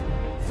off.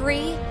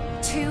 3,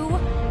 2,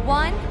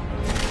 1.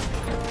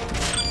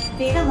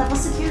 Beta level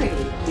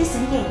security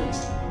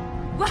disengaged.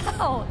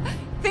 Wow!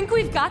 Think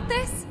we've got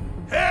this?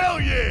 Hell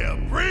yeah!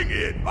 Bring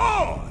it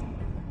on!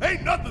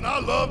 Ain't nothing I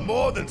love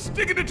more than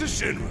sticking it to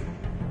Shinra.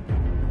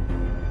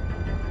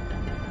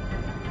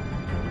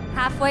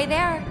 Halfway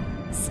there.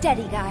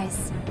 Steady,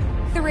 guys.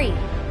 3,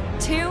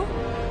 2,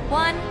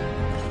 1.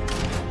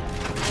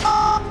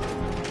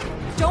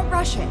 Don't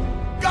rush it.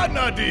 Got an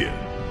idea.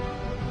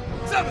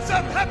 7,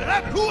 7,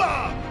 happen,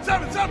 hoo-ah!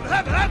 7, 7,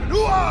 happen,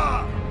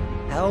 hoo-ah!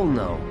 Hell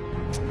no.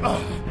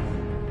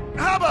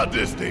 How about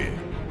this then?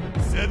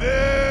 7,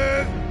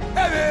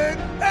 heaven.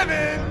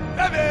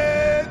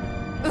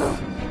 Ugh.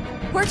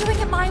 We're doing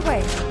it my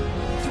way.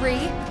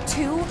 3,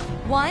 2,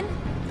 1.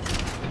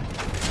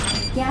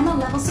 Gamma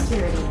level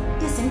security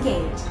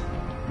disengaged.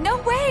 No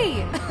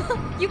way!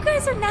 You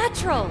guys are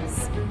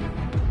naturals.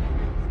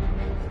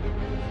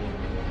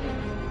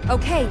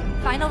 Okay,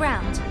 final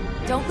round.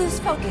 Don't lose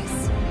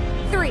focus.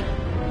 3,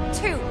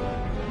 2,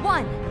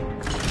 1.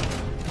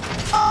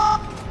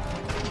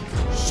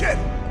 Shit!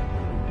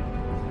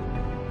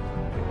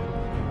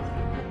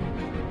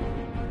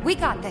 We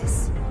got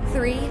this.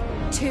 3,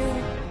 2,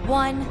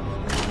 1.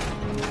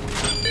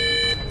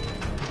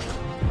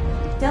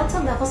 Delta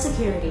level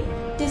security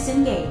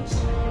disengaged.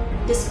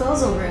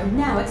 Disposal room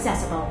now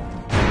accessible.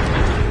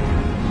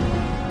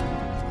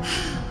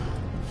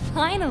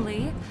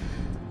 Finally.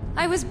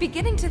 I was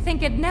beginning to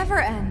think it'd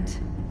never end.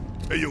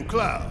 Hey, yo,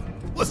 Cloud,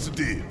 what's the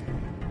deal?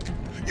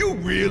 You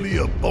really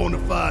a bona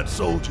fide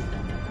soldier?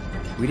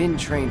 We didn't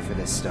train for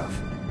this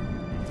stuff.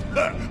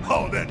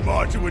 All that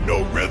marching with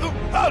no rhythm?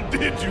 How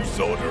did you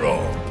soldier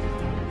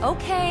on?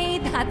 Okay,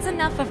 that's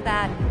enough of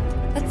that.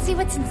 Let's see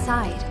what's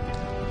inside.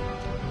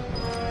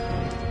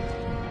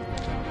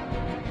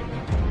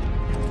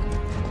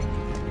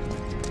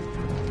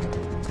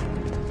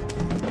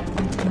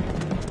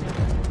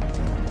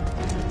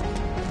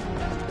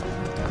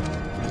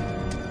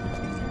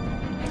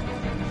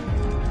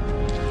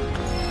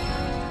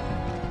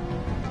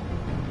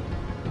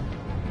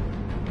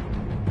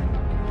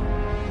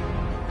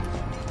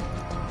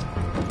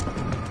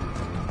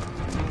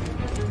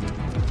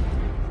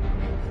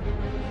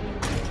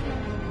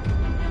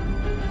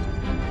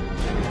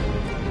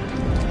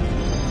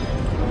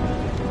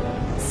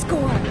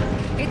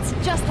 It's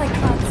just like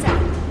Cloud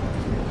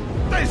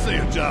said. They say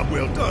a job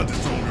well done is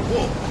its own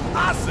reward.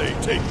 I say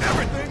take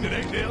everything that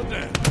ain't nailed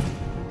down.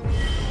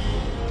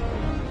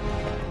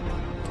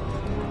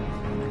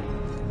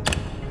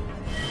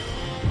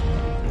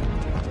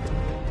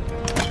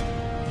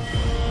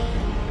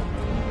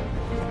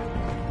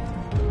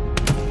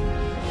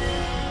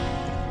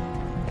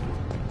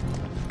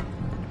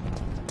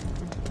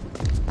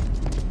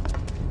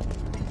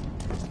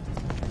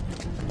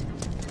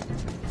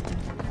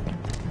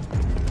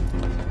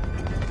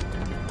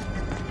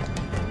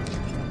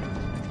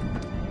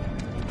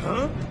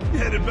 Huh? You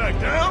headed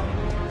back down?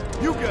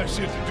 You got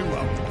shit to do,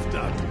 I won't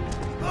stop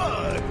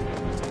you.